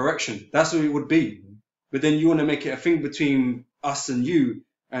 and a correction. That's what it would be. But then you want to make it a thing between us and you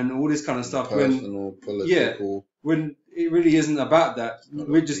and all this kind of stuff. Personal, political. When it really isn't about that.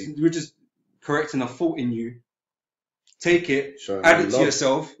 We're just correcting a fault in you. Take it, add it to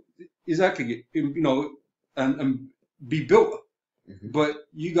yourself, exactly, and be built. But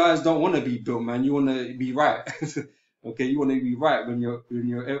you guys don't want to be built, man. You want to be right. Okay, you want to be right when you're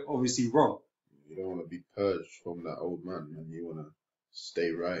obviously wrong. You don't want to be purged from that old man, man. You want to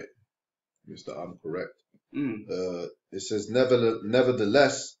stay right. Mr. I'm correct. It says,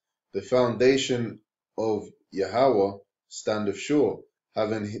 nevertheless, the foundation of Yahweh standeth sure,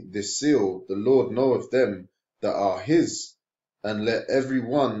 having this seal, the Lord knoweth them that are his, and let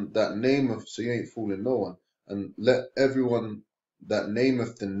everyone that nameth, so you ain't fooling no one, and let everyone that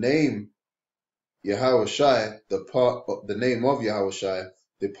nameth the name Yahushai, the name of Yahushai,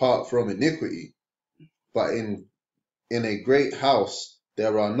 depart from iniquity. But in a great house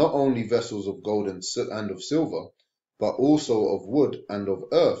there are not only vessels of gold and of silver, but also of wood and of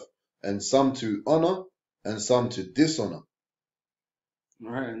earth, and some to honor and some to dishonor.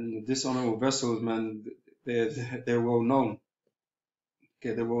 Right, and the dishonorable vessels, man, they're well known.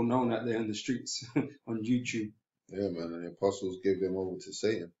 Okay, they're well known out there in the streets on YouTube. Yeah, man, and the apostles give them over to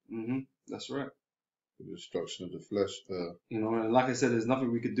Satan. That's right. For the destruction of the flesh. And like I said, there's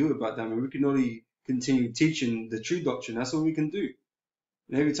nothing we could do about that. I mean, we can only continue teaching the true doctrine. That's all we can do.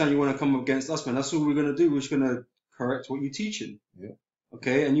 And every time you want to come up against us, man, that's all we're going to do. We're just going to correct what you're teaching. Yeah.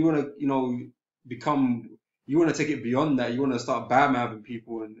 Okay, and you want to, you want to take it beyond that. You want to start bad-mouthing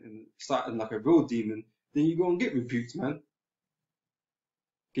people and starting like a real demon. Then you're going to get rebuked, man.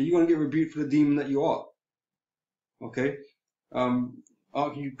 Okay, you're going to get rebuked for the demon that you are. Okay. Can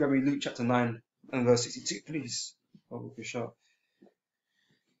you grab me Luke chapter 9 and verse 62, please? Okay, sure.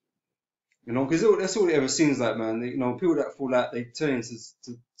 Because that's all it ever seems like, man. People that fall out, they turn into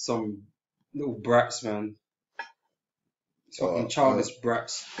some little brats, man. Fucking childish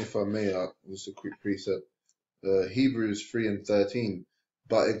brats. If I may, just a quick precept. Hebrews 3:13.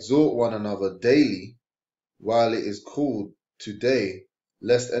 But exhort one another daily, while it is called today,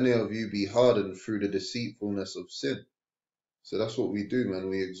 lest any of you be hardened through the deceitfulness of sin. So that's what we do, man.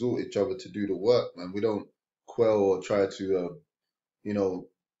 We exhort each other to do the work, man. We don't quell or try to, we're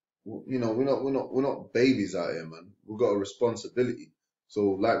not babies out here, man. We've got a responsibility.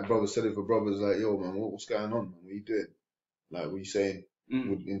 So, like brother said, if a brother's like, yo, man, what's going on, man? What are you doing? Like, what are you saying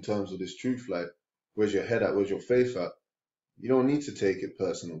in terms of this truth? Like, where's your head at? Where's your faith at? You don't need to take it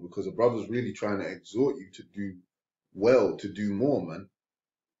personal, because a brother's really trying to exhort you to do well, to do more, man.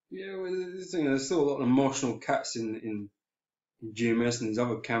 Yeah, well, there's still a lot of emotional cats in GMS and these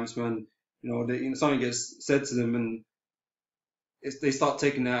other camps, man. Something gets said to them and they start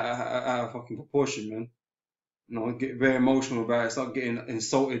taking that out of fucking proportion, man. Get very emotional about it, start getting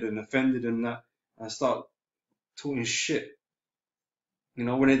insulted and offended and that, and start talking shit.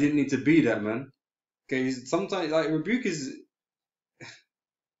 When it didn't need to be that, man. Okay, sometimes like rebuke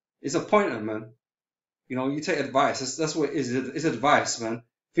it's a pointer, man. You take advice. That's what it is. It's advice, man.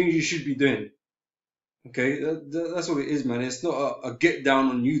 Things you should be doing. Okay, that's what it is, man. It's not a get down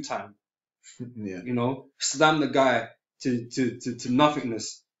on you time. Yeah. Slam the guy to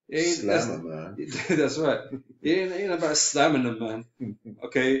nothingness. Slam him, man. That's right. It ain't about slamming them, man.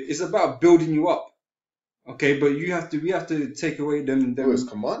 Okay, it's about building you up. Okay, but we have to take away them. Oh, it's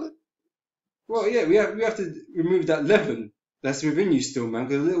commanded? Well, yeah, we have to remove that leaven that's within you still, man.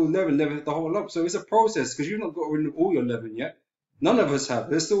 Because a little leaven leavens the whole lump. So it's a process, because you've not got rid of all your leaven yet. None of us have.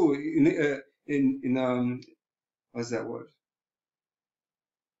 There's still in what's that word?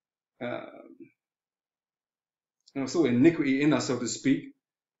 Still iniquity in us, so to speak.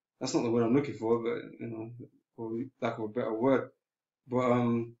 That's not the word I'm looking for, but for lack of a better word. But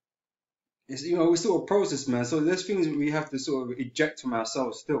it's it's still a process, man. So there's things that we have to sort of eject from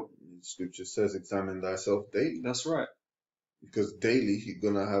ourselves still. Scripture says, examine thyself daily. That's right. Because daily you're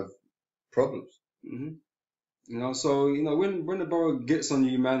gonna have problems. So when the brother gets on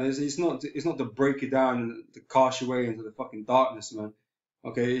you, man, it's not to break you down and to cast you away into the fucking darkness, man.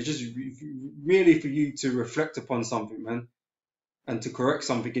 Okay, it's just really for you to reflect upon something, man, and to correct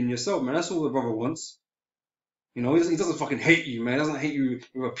something in yourself, man. That's all the brother wants. He doesn't fucking hate you, man. He doesn't hate you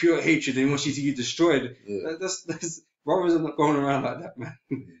with a pure hatred and wants you to get destroyed. Yeah. That's brothers are not going around like that, man.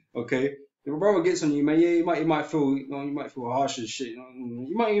 Okay, if a brother gets on you, man, yeah, you might feel harsh and shit.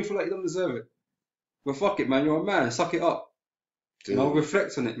 You might even feel like you don't deserve it. But fuck it, man. You're a man. Suck it up. Dude. You know,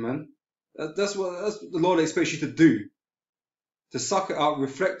 reflect on it, man. That's what the Lord expects you to do. To suck it up,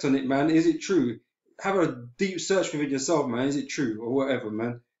 reflect on it, man. Is it true? Have a deep search within yourself, man. Is it true or whatever,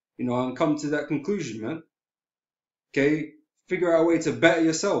 man? You know, and come to that conclusion, man. Okay? Figure out a way to better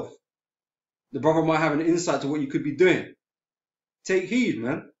yourself. The brother might have an insight to what you could be doing. Take heed,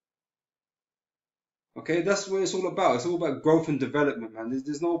 man. Okay? That's what it's all about. It's all about growth and development, man.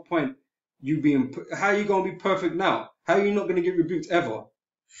 There's no point you being... How are you going to be perfect now? How are you not going to get rebuked ever?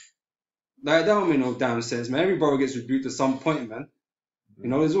 Like, that don't make no damn sense, man. Every brother gets rebuked at some point, man. You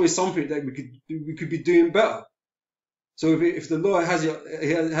know, there's always something that we could be doing better. So if the Lord has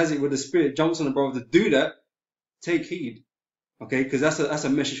it where the Spirit jumps on the brother to do that, take heed. Okay? Because that's a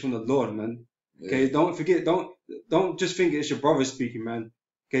message from the Lord, man. Okay? Yeah. Don't forget, don't just think it's your brother speaking, man.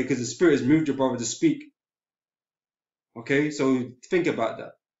 Okay? Because the Spirit has moved your brother to speak. Okay? So think about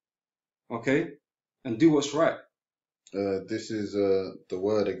that. Okay? And do what's right. This is the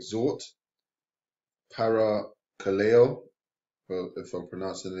word exhort, parakaleo, if I'm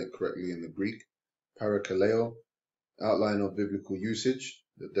pronouncing it correctly in the Greek, parakaleo, outline of biblical usage.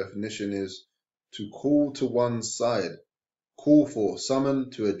 The definition is to call to one's side, call for,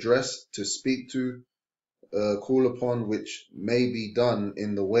 summon, to address, to speak to, call upon, which may be done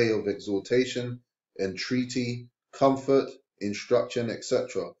in the way of exhortation, entreaty, comfort, instruction,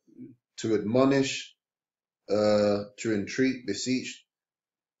 etc. To admonish, to entreat, beseech,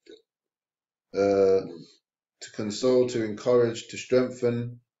 to console, to encourage, to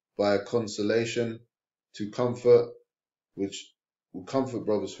strengthen by consolation, to comfort, which will comfort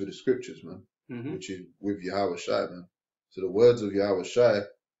brothers through the scriptures, man, which is with Yahweh Shai, man. So the words of Yahweh Shai,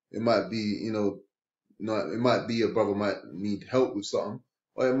 it might be, it might be a brother might need help with something,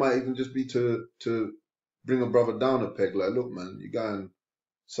 or it might even just be to bring a brother down a peg, like, look, man, you're going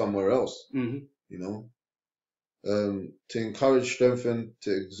somewhere else, to encourage, strengthen,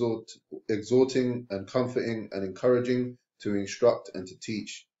 to exhorting and comforting and encouraging, to instruct and to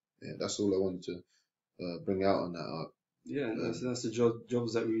teach. Yeah, that's all I wanted to bring out on that art. Yeah, that's the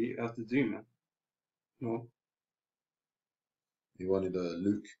jobs that we have to do, man. No. You wanted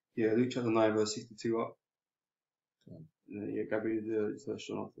Luke? Yeah, Luke chapter 9, verse 62 up. Yeah, Gabby, the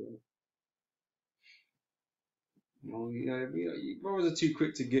version after. Brothers are too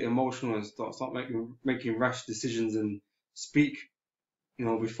quick to get emotional and start making rash decisions and speak,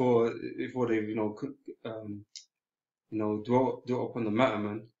 before they've dwell upon the matter,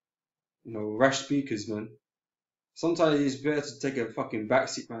 man. Rash speakers, man. Sometimes it's better to take a fucking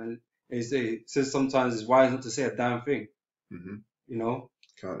backseat, man. It says sometimes it's wise not to say a damn thing.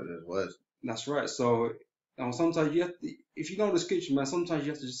 Counted as wise. That's right. So sometimes you have to, if you know the scripture, man, sometimes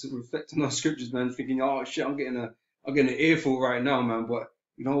you have to just reflect on those scriptures, man, thinking, oh shit, I'm getting an earful right now, man. But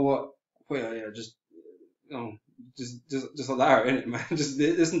you know what? Well, yeah, just allow it, innit, man. Just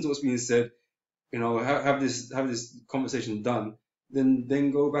listen to what's being said. Have this conversation done.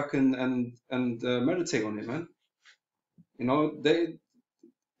 Then go back and meditate on it, man. They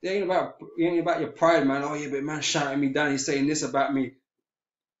ain't about your pride, man. Oh yeah, but man shouting me down, he's saying this about me.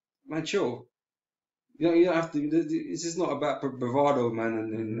 Man, chill. You don't have to. This is not about bravado, man.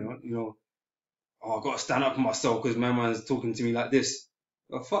 And oh, I gotta stand up for myself because my man's talking to me like this.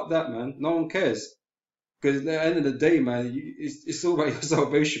 Well, fuck that, man. No one cares. Because at the end of the day, man, it's all about your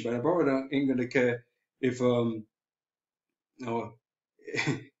salvation, man. A brother ain't gonna care if well,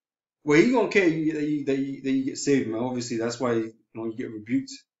 he gonna care that you get saved, man. Obviously, that's why you get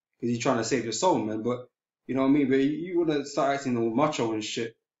rebuked because he's trying to save your soul, man. But you know what I mean. But you wanna start acting all macho and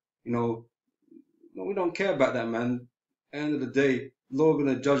shit, No, we don't care about that, man. At the end of the day, the Lord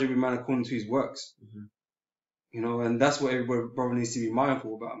gonna judge every man according to his works. And that's what every brother needs to be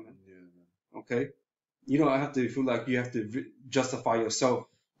mindful about, man. Yeah, man. Okay? You don't have to feel like you have to justify yourself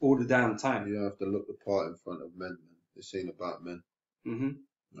all the damn time. You don't have to look the part in front of men, man. This ain't about men.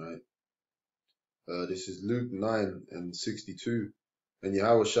 Right. This is Luke 9 and 62. And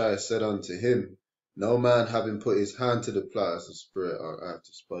Yahweh Shai said unto him, no man having put his hand to the plow, as a spirit, I have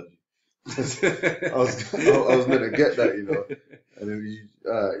to spud you. I was meant to get that, and then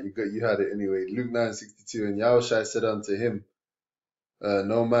you had it anyway. Luke 9:62, and Yahweh Shai said unto him,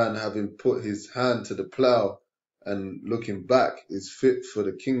 no man having put his hand to the plow and looking back is fit for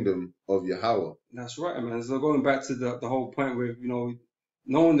the kingdom of Yahweh. That's right, man. So going back to the whole point with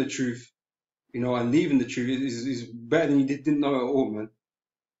knowing the truth, and leaving the truth is better than you didn't know at all, man.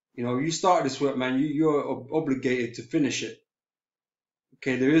 You start this work, man. You're obligated to finish it.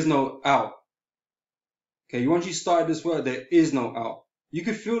 Okay, there is no out. Okay, once you start this work, there is no out. You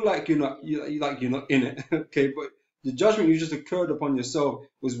could feel like you're not in it. Okay, but The judgment you just occurred upon yourself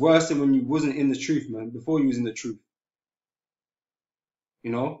was worse than when you wasn't in the truth, man, before you was in the truth.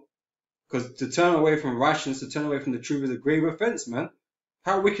 You know? Because to turn away from righteousness, to turn away from the truth is a grave offense, man.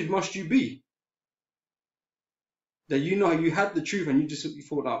 How wicked must you be? That you know you had the truth and you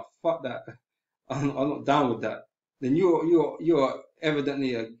thought, oh, fuck that. I'm not down with that. Then you're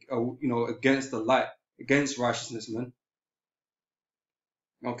evidently against the light, against righteousness, man.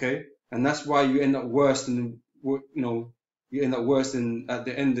 Okay? And that's why you end up worse than you end up worse than at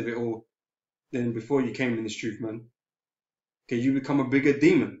the end of it all than before you came in this truth, man. Okay, you become a bigger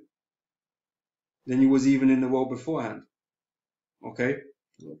demon than you was even in the world beforehand. Okay?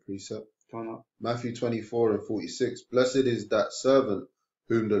 Precept. Turn up. Matthew 24:46. Blessed is that servant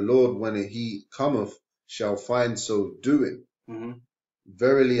whom the Lord, when he cometh, shall find so doing.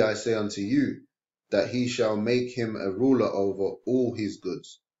 Verily I say unto you, that he shall make him a ruler over all his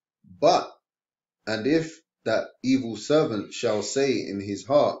goods. And if that evil servant shall say in his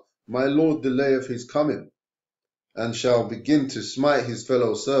heart, My Lord delayeth his coming, and shall begin to smite his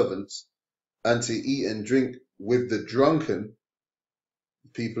fellow servants, and to eat and drink with the drunken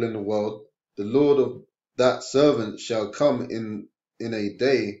people in the world, the Lord of that servant shall come in a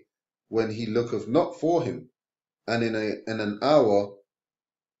day when he looketh not for him, and in an hour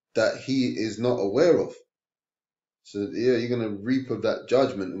that he is not aware of. So yeah, you're gonna reap of that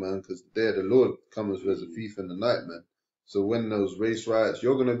judgment, man, because the day of the Lord comes as a thief in the night, man. So when those race riots,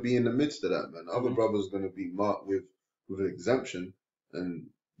 you're gonna be in the midst of that, man. Other brothers gonna be marked with an exemption, and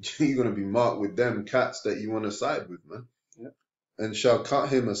you're gonna be marked with them cats that you want to side with, man. Yep. And shall cut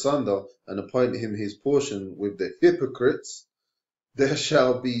him asunder and appoint him his portion with the hypocrites. There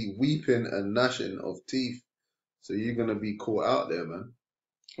shall be weeping and gnashing of teeth. So you're gonna be caught out there, man.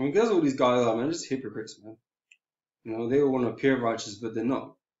 I mean, that's what these guys are, man. They're just hypocrites, man. You know, they all want to appear righteous, but they're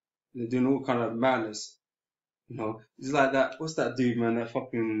not. They're doing all kind of madness. You know, it's like that. What's that dude, man? That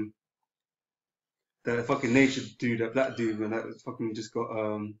fucking nature dude, that black dude, man. That fucking just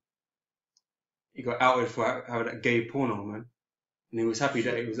got he got outed for having that gay porno, man. And he was happy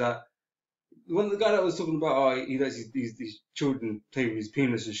that it was that. The guy that was talking about, he lets these children play with his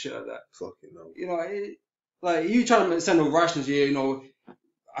penis and shit like that. Fucking hell. You know, like you trying to send no rationals here. You know,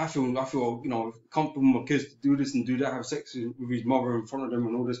 I feel comfortable with my kids to do this and do that, have sex with his mother in front of them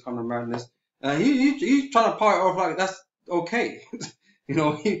and all this kind of madness. He's trying to part it off like that's okay. You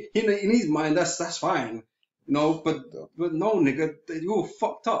know, in his mind that's fine. You know, but no, nigga, you're all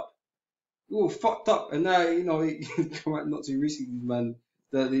fucked up. You're all fucked up, and now you know he come out not too recently, man.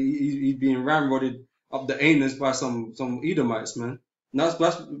 That he's being ramrodded up the anus by some Edomites, man. And that's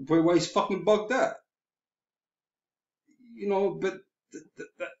why he's fucking bugged out. You know, but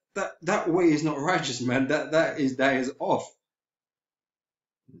that way is not righteous, man. That is off.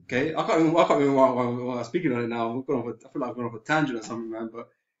 Okay, I can't even why I'm speaking on it now. I feel like I'm going off a tangent or something, man. But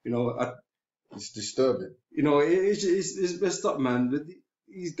you know, it's disturbing. You know, it's messed up, man. But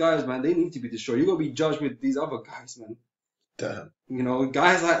these guys, man, they need to be destroyed. You're gonna be judged with these other guys, man. Damn. You know,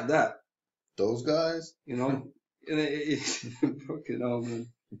 guys like that. Those guys. You know, it's fucking hell, man.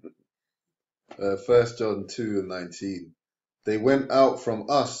 1 John 2:19. They went out from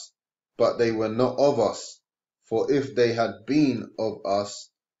us, but they were not of us. For if they had been of us,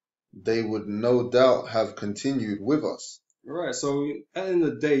 they would no doubt have continued with us. Right. So at the end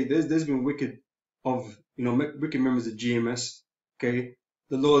of the day, there's been wicked members of GMS. Okay,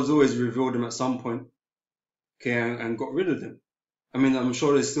 the Lord has always revealed them at some point. Okay, and got rid of them. I mean, I'm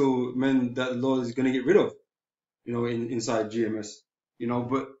sure there's still men that the Lord is going to get rid of. You know, inside GMS. You know,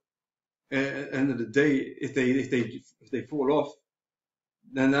 but at the end of the day, if they fall off,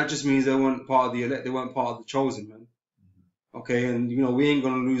 then that just means they weren't part of the elect. They weren't part of the chosen, man. Okay, and you know we ain't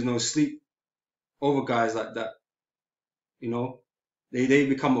gonna lose no sleep over guys like that. You know, they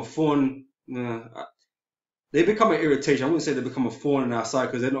become a thorn. They become an irritation. I wouldn't say they become a thorn in our side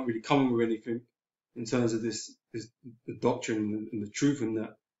because they're not really coming with anything in terms of the doctrine and the truth and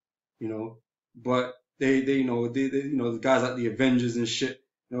that. You know, but they the guys like the Avengers and shit.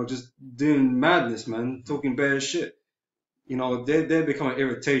 You know, just doing madness, man, talking bad shit. You know, they become an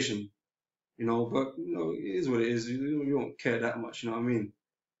irritation. You know, but you know, it is what it is. You don't care that much, you know what I mean?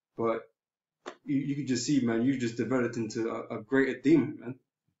 But you can just see, man, you just developed into a greater demon, man.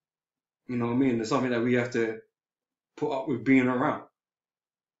 You know what I mean? It's something that we have to put up with being around.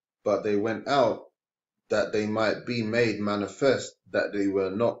 But they went out that they might be made manifest that they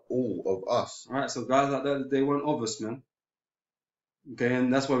were not all of us. All right, so guys like that, they weren't of us, man. Okay,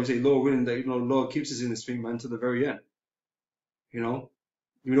 and that's why we say, Lord willing, that Lord keeps us in this thing, man, to the very end. You know,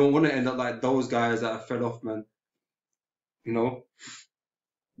 you don't want to end up like those guys that have fell off, man. You know,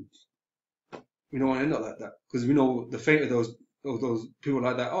 We don't want to end up like that, because we know the fate of those people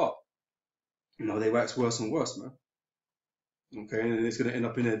like that are. You know, they wax worse and worse, man. Okay, and it's gonna end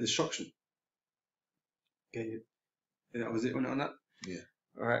up in their destruction. Okay, and that was it on that. Yeah.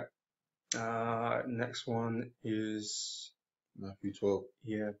 All right. Next one is Matthew 12.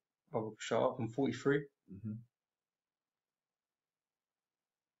 Yeah, I'll shut up. I'm 43.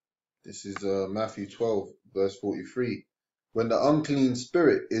 This is Matthew 12, verse 43. When the unclean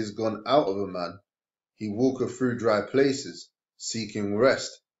spirit is gone out of a man, he walketh through dry places, seeking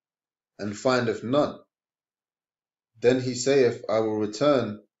rest, and findeth none. Then he saith, I will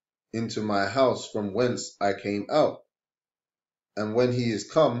return into my house from whence I came out. And when he is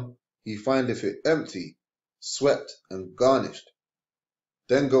come, he findeth it empty, swept, and garnished.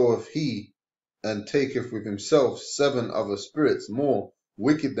 Then goeth he, and taketh with himself 7 other spirits more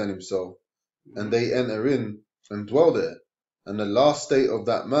wicked than himself, and they enter in and dwell there. And the last state of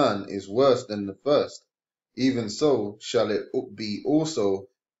that man is worse than the first. Even so shall it be also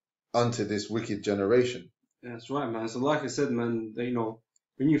unto this wicked generation. Yeah, that's right, man. So like I said, man, that, you know,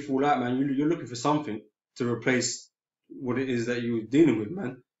 when you fall out, man, you're looking for something to replace what it is that you're dealing with,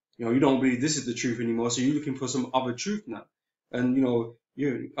 man. You know, you don't believe this is the truth anymore, so you're looking for some other truth now. And, you know,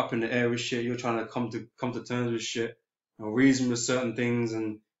 you're up in the air with shit, you're trying to come to terms with shit, you know, reason with certain things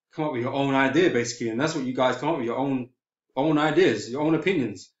and come up with your own idea, basically. And that's what you guys come up with, your own ideas, your own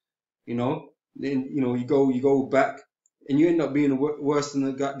opinions, you know. Then, you know, you go back and you end up being worse than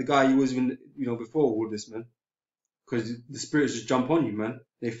the guy you was even, you know, before all this, man. Because the spirits just jump on you, man.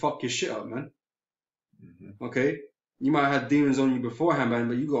 They fuck your shit up, man. Okay? You might have had demons on you beforehand, man,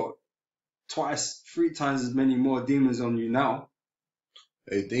 but you got 3 times as many more demons on you now.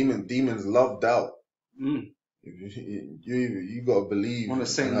 Hey, demons love doubt. Mm. You gotta believe. One of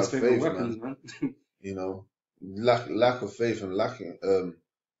Satan's favorite weapons, man. You know, lack of faith and lacking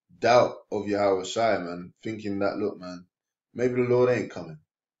doubt of Yahweh Shai, man. Thinking that, look, man, maybe the Lord ain't coming.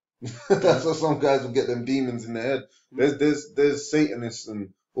 That's what some guys will get them demons in their head. There's Satanists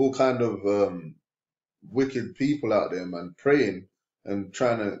and all kind of wicked people out there, man, praying and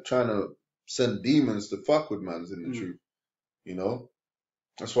trying to send demons to fuck with man's in the truth. You know,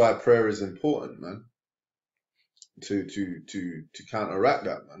 that's why prayer is important, man. To counteract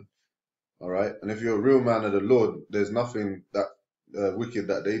that, man. All right, and if you're a real man of the Lord, there's nothing that wicked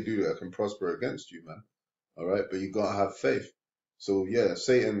that they do that can prosper against you, man. All right, but you gotta have faith. So yeah,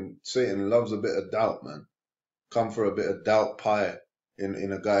 Satan loves a bit of doubt, man. Come for a bit of doubt pie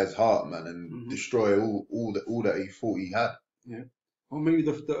in a guy's heart, man, and destroy all that he thought he had. Yeah. Or maybe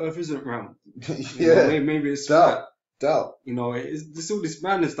the earth isn't round. Yeah. Know, maybe it's doubt. You know, it's all this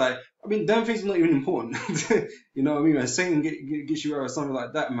madness. Like, I mean, damn things are not even important. You know what I mean, man? Satan gets you out of something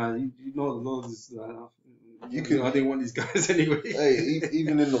like that, man. You know the Lord is. I didn't want these guys anyway. Hey,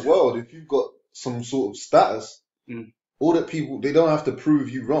 even in the world, if you've got some sort of status, all that people, they don't have to prove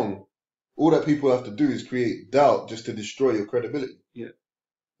you wrong. All that people have to do is create doubt just to destroy your credibility. Yeah.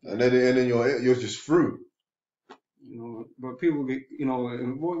 And then you're just through. You know, but people get, you know,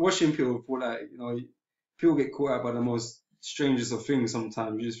 watching people for that, you know, people get caught out by the most strangest of things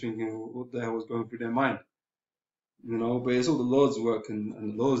sometimes. You're just thinking, what the hell was going through their mind? You know, but it's all the Lord's work and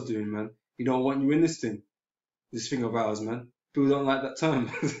the Lord's doing, man. He don't want you in this thing of ours, man. People don't like that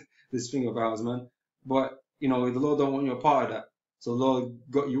term, this thing of ours, man. But, you know, the Lord don't want you a part of that. So the Lord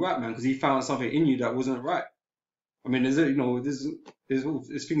got you out, man, because he found something in you that wasn't right. I mean, there's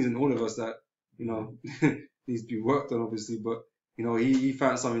things in all of us that, you know, needs to be worked on, obviously, but, you know, he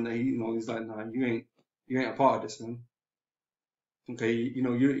found something that he's like, nah, you ain't a part of this, man. Okay, you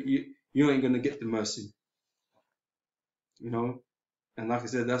know, you ain't gonna get the mercy. You know? And like I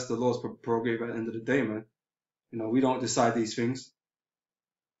said, that's the Lord's prerogative at the end of the day, man. You know, we don't decide these things.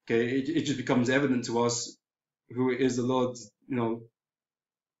 Okay, it just becomes evident to us who it is the Lord's, you know,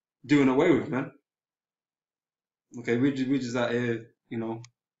 doing away with, man. Okay, we just out here, you know,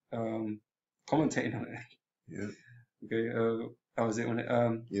 commentating on it. Yeah. Okay, that was it on it.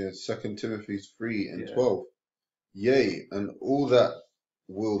 Yeah, 2 Timothy 3:12. Yea, and all that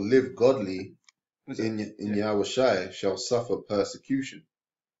will live godly in Yahweh Shai shall suffer persecution.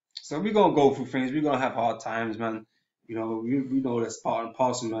 So we're gonna go through things. We're gonna have hard times, man. You know, we know that's part and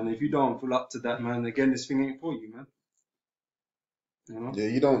parcel, man. If you don't feel up to that, man, again, this thing ain't for you, man. You know? Yeah,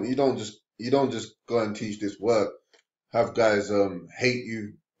 you don't just go and teach this work, have guys hate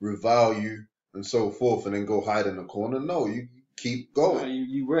you, revile you, and so forth, and then go hide in the corner. No, you keep going. No,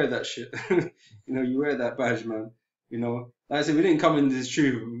 you wear that shit. You know, you wear that badge, man. You know, like I said, we didn't come into this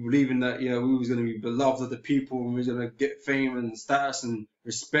truth believing that, you know, we was going to be beloved of the people and we was going to get fame and status and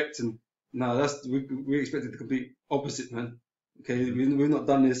respect. And no, we expected the complete opposite, man. Okay, we've not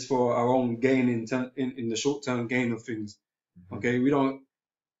done this for our own gain in the short term gain of things. Okay, we don't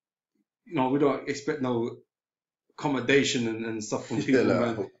expect no accommodation and stuff from people,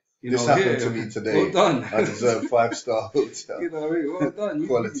 man. This happened to me today. Well done. I deserve 5-star hotel. Well done.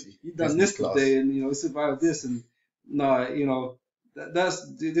 Quality. You done this today, and it's about this, and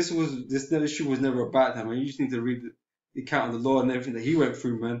this issue was never about that, man. You just need to read the account of the Lord and everything that he went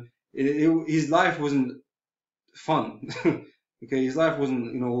through, man. His life wasn't fun. Okay, his life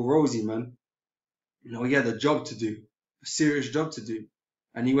wasn't all rosy, man. He had a job to do, a serious job to do,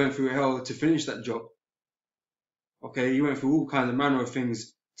 and he went through hell to finish that job. Okay, he went through all kinds of manner of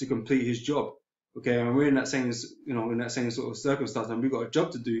things to complete his job. Okay, and we're in that same sort of circumstance, and we've got a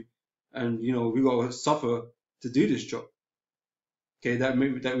job to do, and we got to suffer to do this job. Okay, that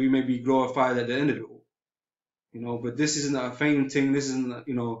we may be glorified at the end of it all. But this isn't a fame thing. This isn't I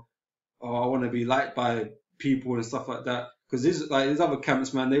want to be liked by people and stuff like that. Because these other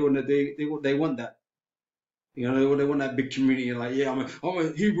camps, man, they want that. They want they want that big community, and I'm a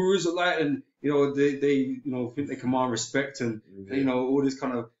Hebrew Israelite, and they think they command respect, and all this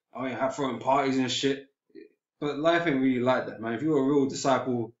kind of have throwing parties and shit. But life ain't really like that, man. If you're a real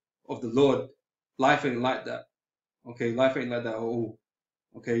disciple of the Lord, life ain't like that. Okay, life ain't like that at all.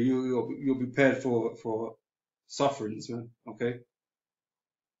 Okay, you'll be prepared for sufferings, man. Okay.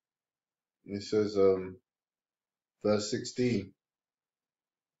 It says verse 16.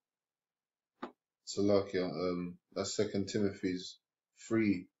 Salakia, that's 2 Timothy's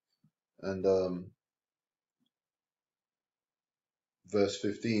 3 and verse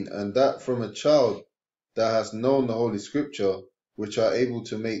 15. And that from a child that has known the Holy Scripture, which are able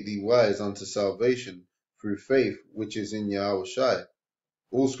to make thee wise unto salvation through faith which is in Yahweh Shai.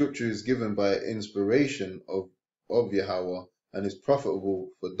 All Scripture is given by inspiration of Yahweh, and is profitable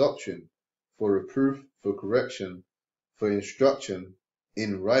for doctrine, for reproof, for correction, for instruction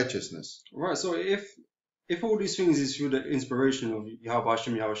in righteousness. Right, so if all these things is through the inspiration of Yahweh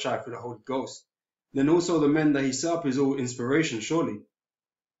Hashem, Yahweh Shai, through the Holy Ghost, then also the men that he set up is all inspiration, surely.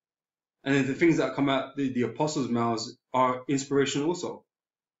 And then the things that come out the apostles' mouths are inspiration also.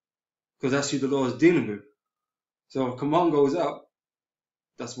 Because that's who the Lord is dealing with. So if a command goes out,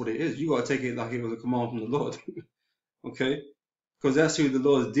 that's what it is. You got to take it like it was a command from the Lord. Okay? Because that's who the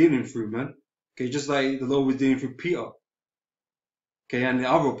Lord is dealing through, man. Okay, just like the Lord was dealing through Peter. Okay, and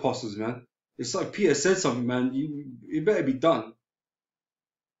the other apostles, man. It's like Peter said something, man. You better be done.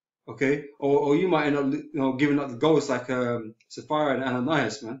 Okay? Or you might end up, giving up the ghost like Sapphira and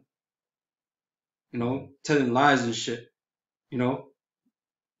Ananias, man. Telling lies and shit. You know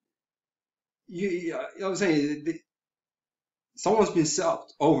what I'm saying? Someone's been set up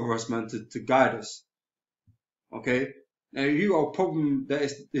over us, man, to guide us. Okay? Now, if you got a problem that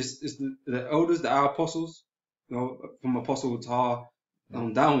is the elders, our apostles, from Apostle Tahar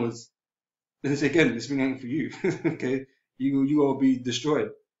downwards, then again, this thing ain't for you. Okay? You gotta be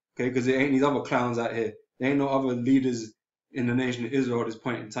destroyed. Okay? Because there ain't these other clowns out here. There ain't no other leaders in the nation of Israel at this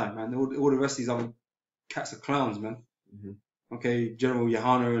point in time, man. All the rest of these other cats are clowns, man. Mm-hmm. Okay? General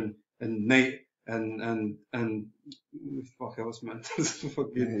Yohana and Nate and fuck else, man.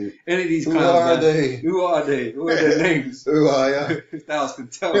 Fucking any of these clowns, Who are man. they? Who are they? What are their names? Who are ya? If the house can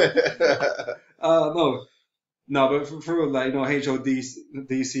tell. No, but for real, like,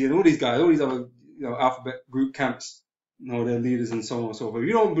 HODC and all these guys, all these other, alphabet group camps, their leaders and so on and so forth. If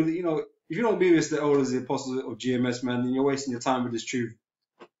you don't believe, if you don't believe it's the elders, the apostles of GMS, man, then you're wasting your time with this truth.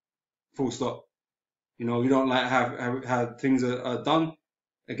 Full stop. You don't like how things are done.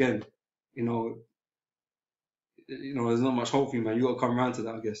 Again, there's not much hope for you, man. You got to come around to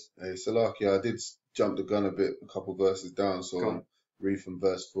that, I guess. Hey, Salakia, I did jump the gun a couple verses down, so I'll read from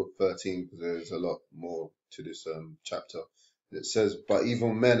verse 13 because there's a lot more to this chapter. It says, "But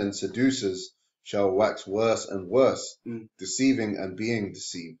evil men and seducers shall wax worse and worse, deceiving and being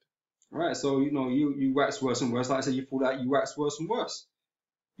deceived." Right, so you wax worse and worse. Like I said, you fall out, you wax worse and worse.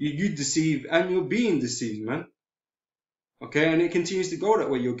 You deceive and you're being deceived, man. Okay, and it continues to go that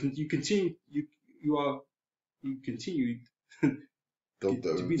way. You continue Dog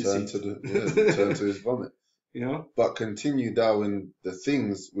that to be return deceived. return to his vomit. But continue thou in the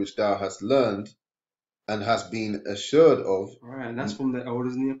things which thou hast learned and hast been assured of. Right, and that's from the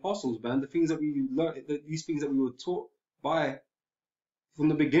elders and the apostles, man. The things that we learned, these things that we were taught by from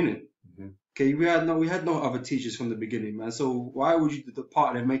the beginning. Mm-hmm. Okay, we had no other teachers from the beginning, man. So why would you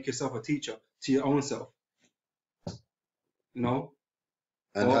depart and make yourself a teacher to your own self?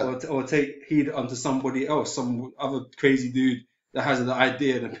 Or take heed unto somebody else, some other crazy dude that has an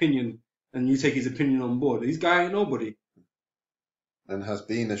idea, an opinion, and you take his opinion on board. This guy ain't nobody. And has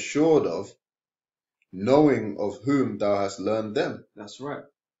been assured of. knowing of whom thou hast learned them. That's right.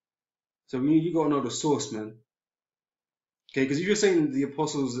 So you got to know the source, man. Okay, because if you're saying the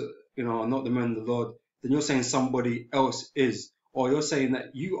apostles, are not the men of the Lord, then you're saying somebody else is, or you're saying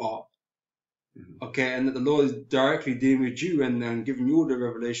that you are. Okay, and that the Lord is directly dealing with you and giving you all the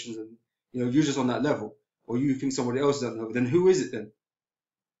revelations, and you're just on that level, or you think somebody else is on that level. Then who is it then?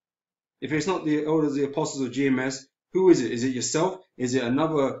 If it's not the elders, the apostles of GMS, who is it? Is it yourself? Is it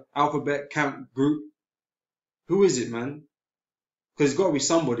another alphabet camp group? Who is it, man? Because it's got to be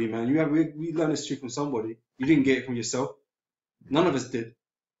somebody, man. We learned this truth from somebody. You didn't get it from yourself. None of us did.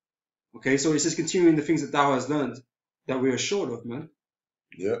 Okay, so it's just continuing the things that thou hast learned that we are assured of, man.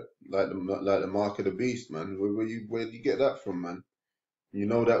 Yeah, like the mark of the beast, man. Where do you get that from, man? You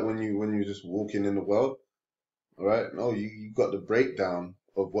know that when you're just walking in the world, all right? No, you got the breakdown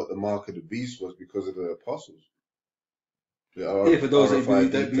of what the mark of the beast was because of the apostles. Yeah, for those that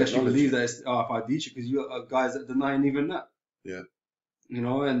actually believe that it's RFID, because you are guys that denying even that. Yeah.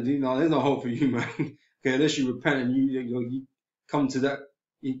 And there's no hope for you, man. Okay, unless you repent and you come to that,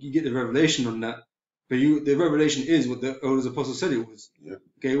 you get the revelation on that. But the revelation is what the elders apostles said it was. Yeah.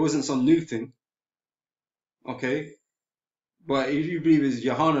 Okay, it wasn't some new thing. Okay, but if you believe it's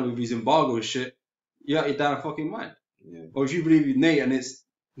Johanna with his embargo and shit, you're out your damn fucking mind. Yeah. Or if you believe in Nate and it's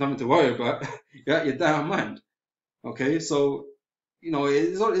nothing to worry about, you're out your damn mind. Okay, so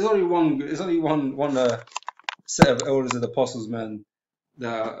it's only one set of elders and apostles, man,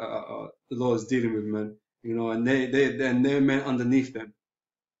 that the Lord is dealing with, man. And they're men underneath them.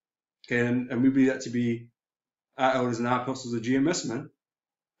 Okay, and we believe that to be our elders and our apostles of GMS, man.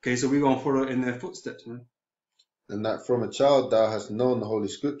 Okay, so we're going to follow in their footsteps, man. And that from a child thou hast known the holy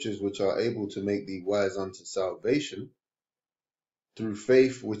scriptures, which are able to make thee wise unto salvation, through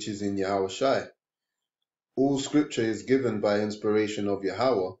faith which is in Yahushua. All scripture is given by inspiration of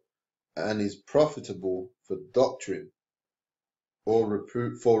Yahweh, and is profitable for doctrine, or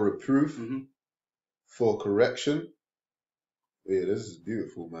reproof, for correction. Yeah, this is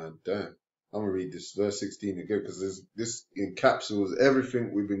beautiful, man. Damn. I'm going to read this verse 16 again, because this encapsulates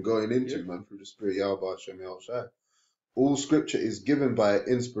everything we've been going into, man, through the Spirit Yahweh Hashem Yahushua. All scripture is given by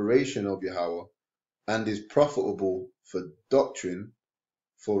inspiration of Yahweh, and is profitable for doctrine,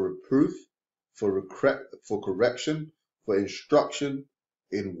 for reproof, for correction, for instruction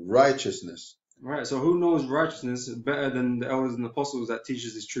in righteousness. Right, so who knows righteousness better than the elders and apostles that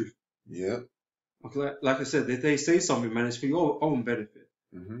teaches this truth? Yeah. Okay, like I said, if they say something, man, it's for your own benefit.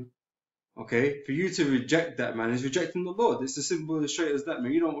 Okay, for you to reject that, man, is rejecting the Lord. It's as simple as straight as that,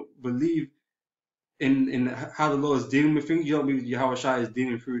 man. You don't believe in how the Lord is dealing with things. You don't believe Yahushua is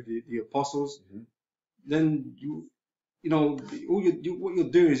dealing through the apostles. Then what you're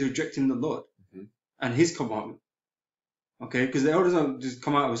doing is rejecting the Lord and His commandment. Okay, because the elders don't just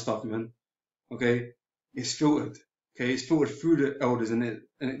come out with stuff, man. Okay, it's filtered. Okay, it's filtered through the elders and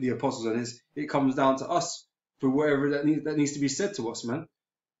the apostles, and it comes down to us for whatever that needs to be said to us, man.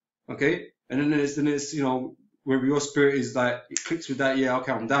 Okay, and then it's whether your spirit is like it clicks with that, yeah,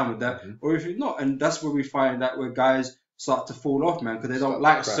 okay, I'm down with that, or if you're not, and that's where we find that where guys start to fall off, man, because they don't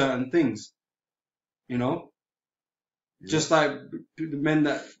like certain things, Just like the men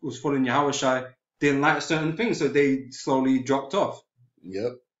that was following Yahushua didn't like certain things, so they slowly dropped off.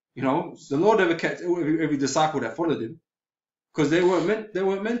 Yep. The Lord never kept every disciple that followed Him, because they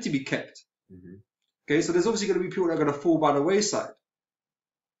weren't meant to be kept. Okay, so there's obviously going to be people that are going to fall by the wayside.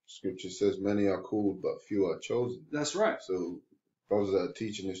 Scripture says many are called, but few are chosen. That's right. So brothers that are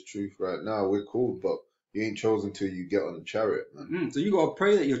teaching this truth right now, we're called, but you ain't chosen till you get on the chariot, man. So you got to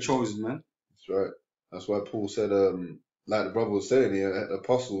pray that you're chosen, man. That's right. That's why Paul said, like the brother was saying here,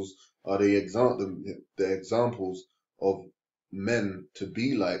 apostles are the examples of men to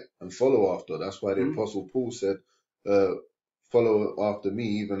be like and follow after. That's why the apostle Paul said, follow after me,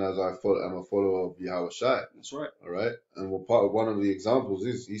 even as I'm a follower of Yahushua. That's right. All right. And one of the examples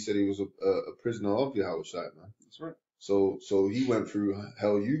is he said he was a prisoner of Yahushua, man. That's right. So he went through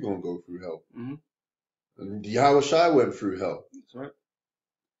hell. You gonna go through hell. And Yahushua went through hell. That's right.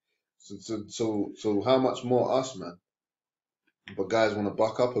 So how much more us, man? But guys want to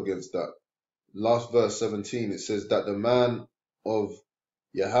buck up against that. Last verse 17, it says that the man of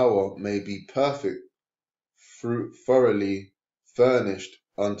Yahweh may be perfect, thoroughly furnished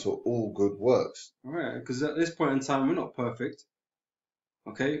unto all good works. All right, because at this point in time, we're not perfect.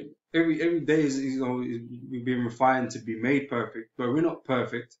 Okay, every day is we're being refined to be made perfect, but we're not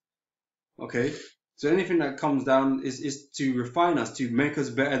perfect. Okay, so anything that comes down is to refine us, to make us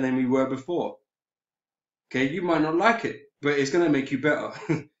better than we were before. Okay, you might not like it, but it's gonna make you better.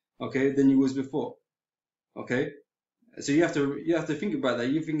 Okay, than you was before. Okay, So you have to think about that.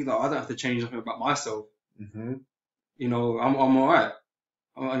 You think that I don't have to change nothing about myself. Mm-hmm. You know, I'm alright.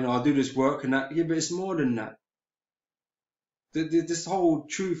 You know, I do this work and that. Yeah, but it's more than that. This whole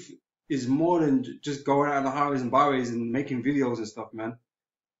truth is more than just going out on the highways and byways and making videos and stuff, man.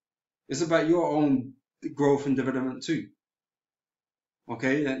 It's about your own growth and development too.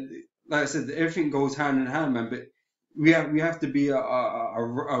 Okay, and like I said, everything goes hand in hand, man. But we have to be a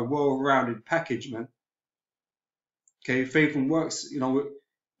well-rounded package, man. Okay, faith and works, you know,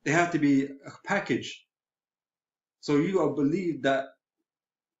 they have to be a package. So you gotta believe that.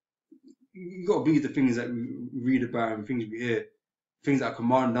 You gotta believe the things that we read about and things we hear, things that are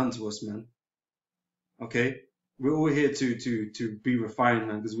commanded unto us, man. Okay, we're all here to be refined,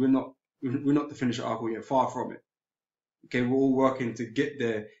 man, because we're not the finished article yet, far from it. Okay, we're all working to get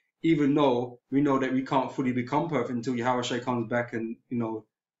there, even though we know that we can't fully become perfect until Yahushua comes back and, you know,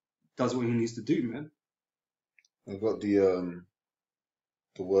 does what he needs to do, man. I've got the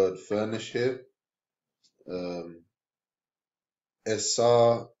word furnish here.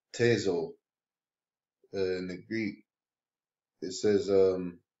 EsauExposed in the Greek. It says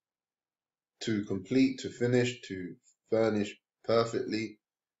to complete, to finish, to furnish perfectly.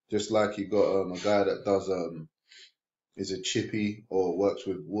 Just like you got a guy that does is a chippy or works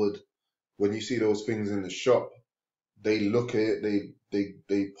with wood. When you see those things in the shop, they look at it,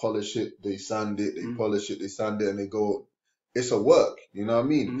 they polish it, they sand it, they polish it, they sand it, and they go, it's a work, you know what I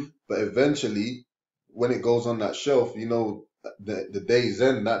mean? But eventually, when it goes on that shelf, you know, the day's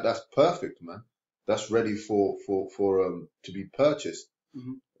end, that's perfect, man. That's ready for to be purchased.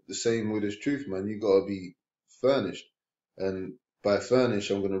 The same with this truth, man. You gotta be furnished, and by furnish,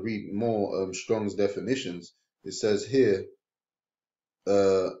 I'm gonna read more Strong's definitions. It says here,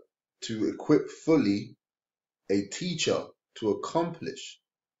 to equip fully a teacher to accomplish.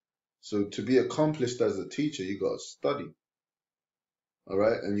 So to be accomplished as a teacher, you gotta study. All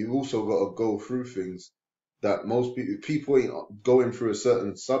right, and you also gotta go through things that most people ain't going through a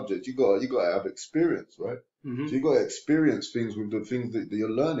certain subject. You gotta have experience, right? So you gotta experience things with the things that you're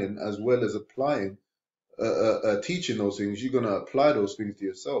learning, as well as applying, teaching those things. You're gonna apply those things to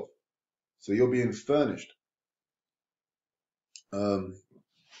yourself. So you're being furnished.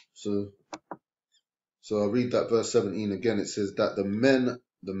 So I'll read that verse 17 again. It says that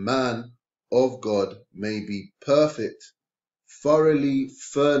the man of God may be perfect, thoroughly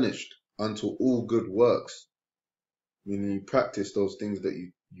furnished unto all good works. Meaning you practice those things that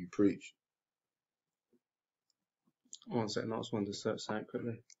you preach. One second, I just wanted to search that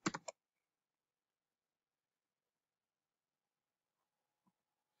quickly.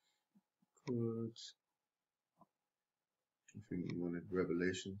 Good. I think you wanted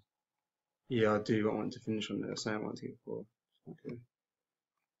Revelation. Yeah, I do. I want to finish on that. So I want to get for. Okay.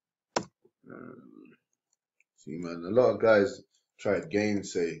 See, man, a lot of guys try to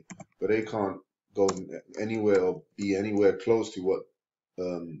gainsay, but they can't go anywhere or be anywhere close to what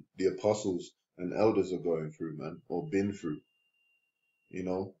the apostles and elders are going through, man, or been through. You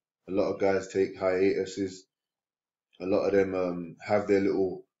know, a lot of guys take hiatuses. A lot of them have their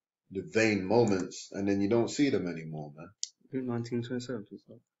little the vain moments, and then you don't see them anymore, man. Luke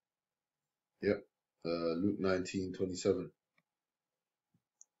 19:27. Yep. Luke 19:27.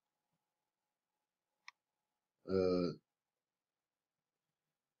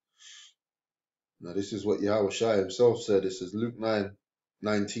 Now this is what Yahushua himself said. This is Luke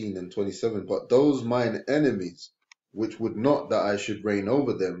 9:19 and 27. But those mine enemies, which would not that I should reign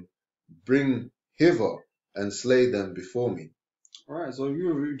over them, bring hither and slay them before me. Alright, so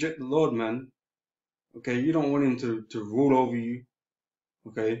you reject the Lord, man. Okay, you don't want him to rule over you.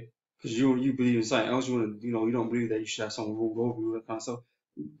 Okay, because you believe in something else. You don't believe that you should have someone rule over you, that kind of stuff.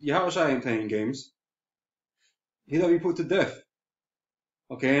 Yahushua ain't playing games. He'll be put to death.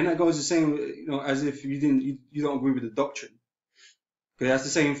 Okay, and that goes the same, as if you don't agree with the doctrine. Okay, that's the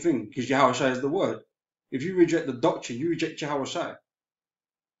same thing, because Yahushua is the word. If you reject the doctrine, you reject Yahushua.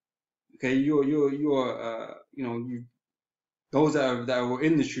 Okay, those that were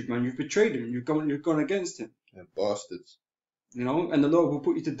in the truth, man, you've betrayed him. You've gone against him. And bastards. And the Lord will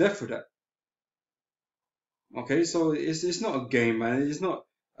put you to death for that. Okay, so it's not a game, man. It's not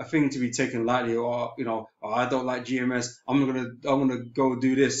a thing to be taken lightly, or I don't like GMS. I'm gonna go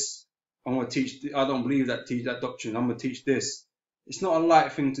do this. I'm gonna teach. I don't believe that doctrine. I'm gonna teach this. It's not a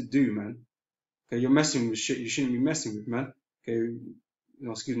light thing to do, man. Okay, you're messing with shit you shouldn't be messing with, man. Okay,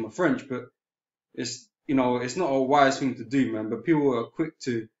 excuse my French, but it's not a wise thing to do, man. But people are quick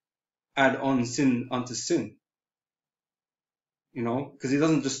to add on sin unto sin. Because it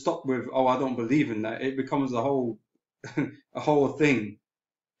doesn't just stop with, I don't believe in that. It becomes a whole thing.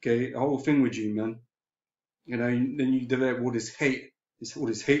 Okay, a whole thing with you, man. You know, then you develop all this hate, all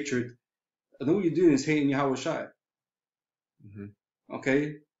this hatred, and all you're doing is hating Yahweh Shai.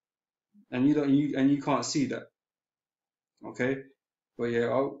 Okay, and you can't see that. Okay, but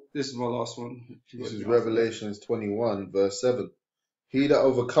yeah, this is my last one. This is Revelations 21 verse 7. He that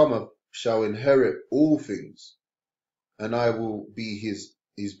overcometh shall inherit all things, and I will be his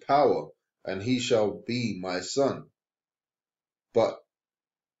power, and he shall be my son. But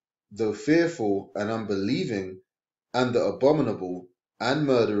the fearful and unbelieving, and the abominable, and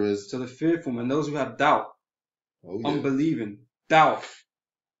murderers. So the fearful, man, those who have doubt, unbelieving, doubt,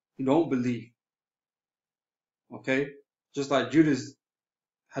 you don't believe. Okay, just like Judas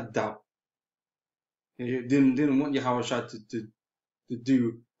had doubt. He didn't want Yahweh Shai to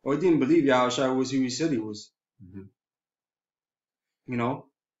do, or he didn't believe Yahweh Shai was who he said he was. You know,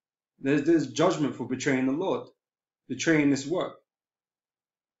 there's judgment for betraying the Lord, betraying this work.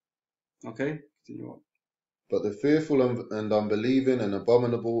 Okay, continue on. But the fearful and unbelieving and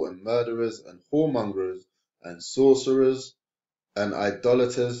abominable and murderers and whoremongers and sorcerers and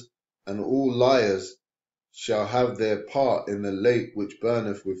idolaters and all liars shall have their part in the lake which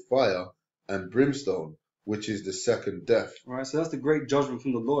burneth with fire and brimstone, which is the second death. All right, so that's the great judgment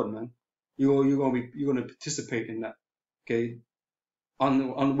from the Lord, man. You're gonna participate in that, okay?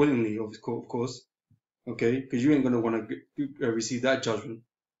 Unwillingly, of course, okay? Because you ain't gonna want to receive that judgment,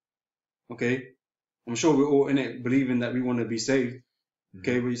 okay? I'm sure we're all in it, believing that we want to be saved,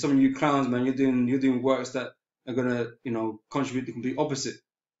 okay? But some of you clowns, man, you're doing works that are gonna, contribute the complete opposite,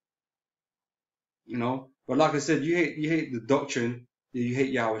 But like I said, you hate the doctrine, you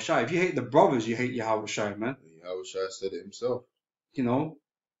hate Yahweh Shai. If you hate the brothers, you hate Yahweh Shai, man. Yahweh Shai said it himself.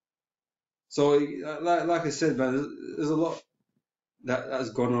 So like I said, man, there's a lot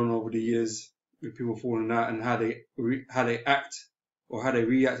that's gone on over the years with people falling out and how they act or how they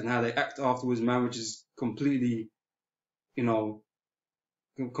react and how they act afterwards, man, which is completely,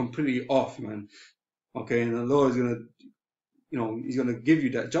 completely off, man. Okay, and the Lord is gonna, He's gonna give you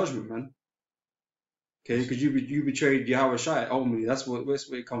that judgment, man. Okay, because you betrayed Yahweh Shai. Ultimately, that's what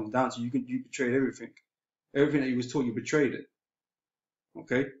it comes down to. You betrayed everything that you was taught. You betrayed it.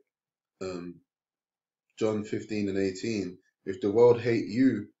 Okay. John 15:18. If the world hate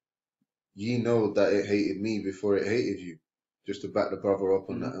you, ye know that it hated me before it hated you. Just to back the brother up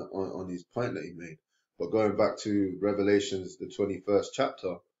on that, on his point that he made. But going back to Revelations, the 21st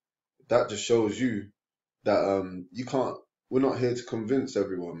chapter, that just shows you that you can't. We're not here to convince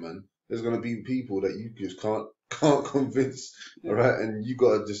everyone, man. There's gonna be people that you just can't convince, all right? And you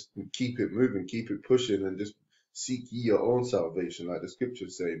gotta just keep it moving, keep it pushing, and just seek ye your own salvation, like the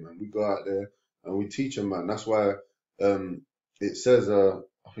scriptures say, man. We go out there and we teach them, man. That's why it says, I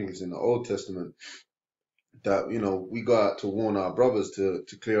think it's in the Old Testament, that we go out to warn our brothers to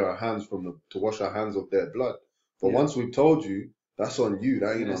clear our hands to wash our hands of their blood. But once we've told you, that's on you.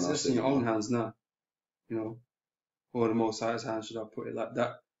 That ain't on us. It's in your own hands now, or the Most High's hands, should I put it like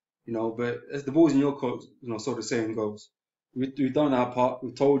that? But as the ball's in your court, so the saying goes. We've done our part.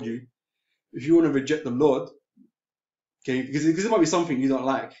 We've told you. If you want to reject the Lord, okay, because it might be something you don't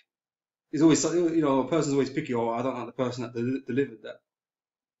like. It's always, a person's always picky. Or I don't like the person that delivered that.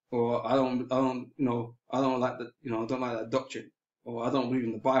 Or I don't like that. I don't like that doctrine. Or I don't believe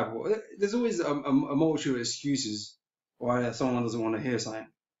in the Bible. There's always a multitude of excuses why someone doesn't want to hear something.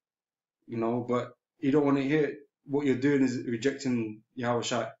 But you don't want to hear it. What you're doing is rejecting Yahweh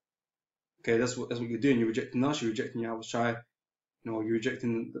Shai. Okay, that's what you're doing. You're rejecting us. You're rejecting Yahweh Shai. You're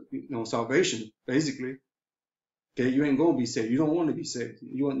rejecting salvation, basically. Okay, you ain't gonna be saved. You don't want to be saved.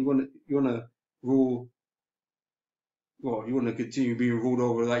 You want to rule. Well, you want to continue being ruled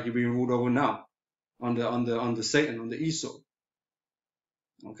over like you're being ruled over now, under Satan, under Esau.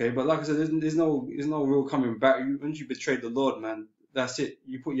 Okay, but like I said, there's no real coming back. Once you betrayed the Lord, man, that's it.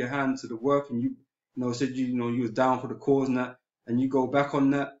 You put your hand to the work, and you said you was down for the cause and that, and you go back on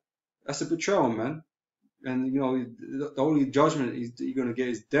that. That's a betrayal, man. And the only judgment you're gonna get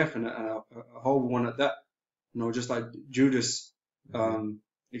is death, and a horrible one at that. Just like Judas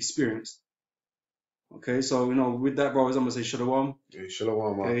experienced. Okay, so with that, brothers, I'm gonna say shalom. Yeah,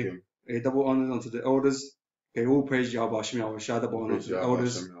 shalom, okay. Double honor unto the elders. Okay, all praise Yahweh Hashem Yahweh Shai. Double honor to the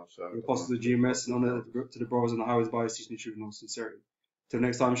elders, the apostles of GMS, and honor to the brothers on the highways by teaching the truth in all sincerity. Till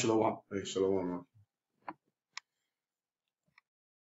next time, shalom. Hey, shalom, man.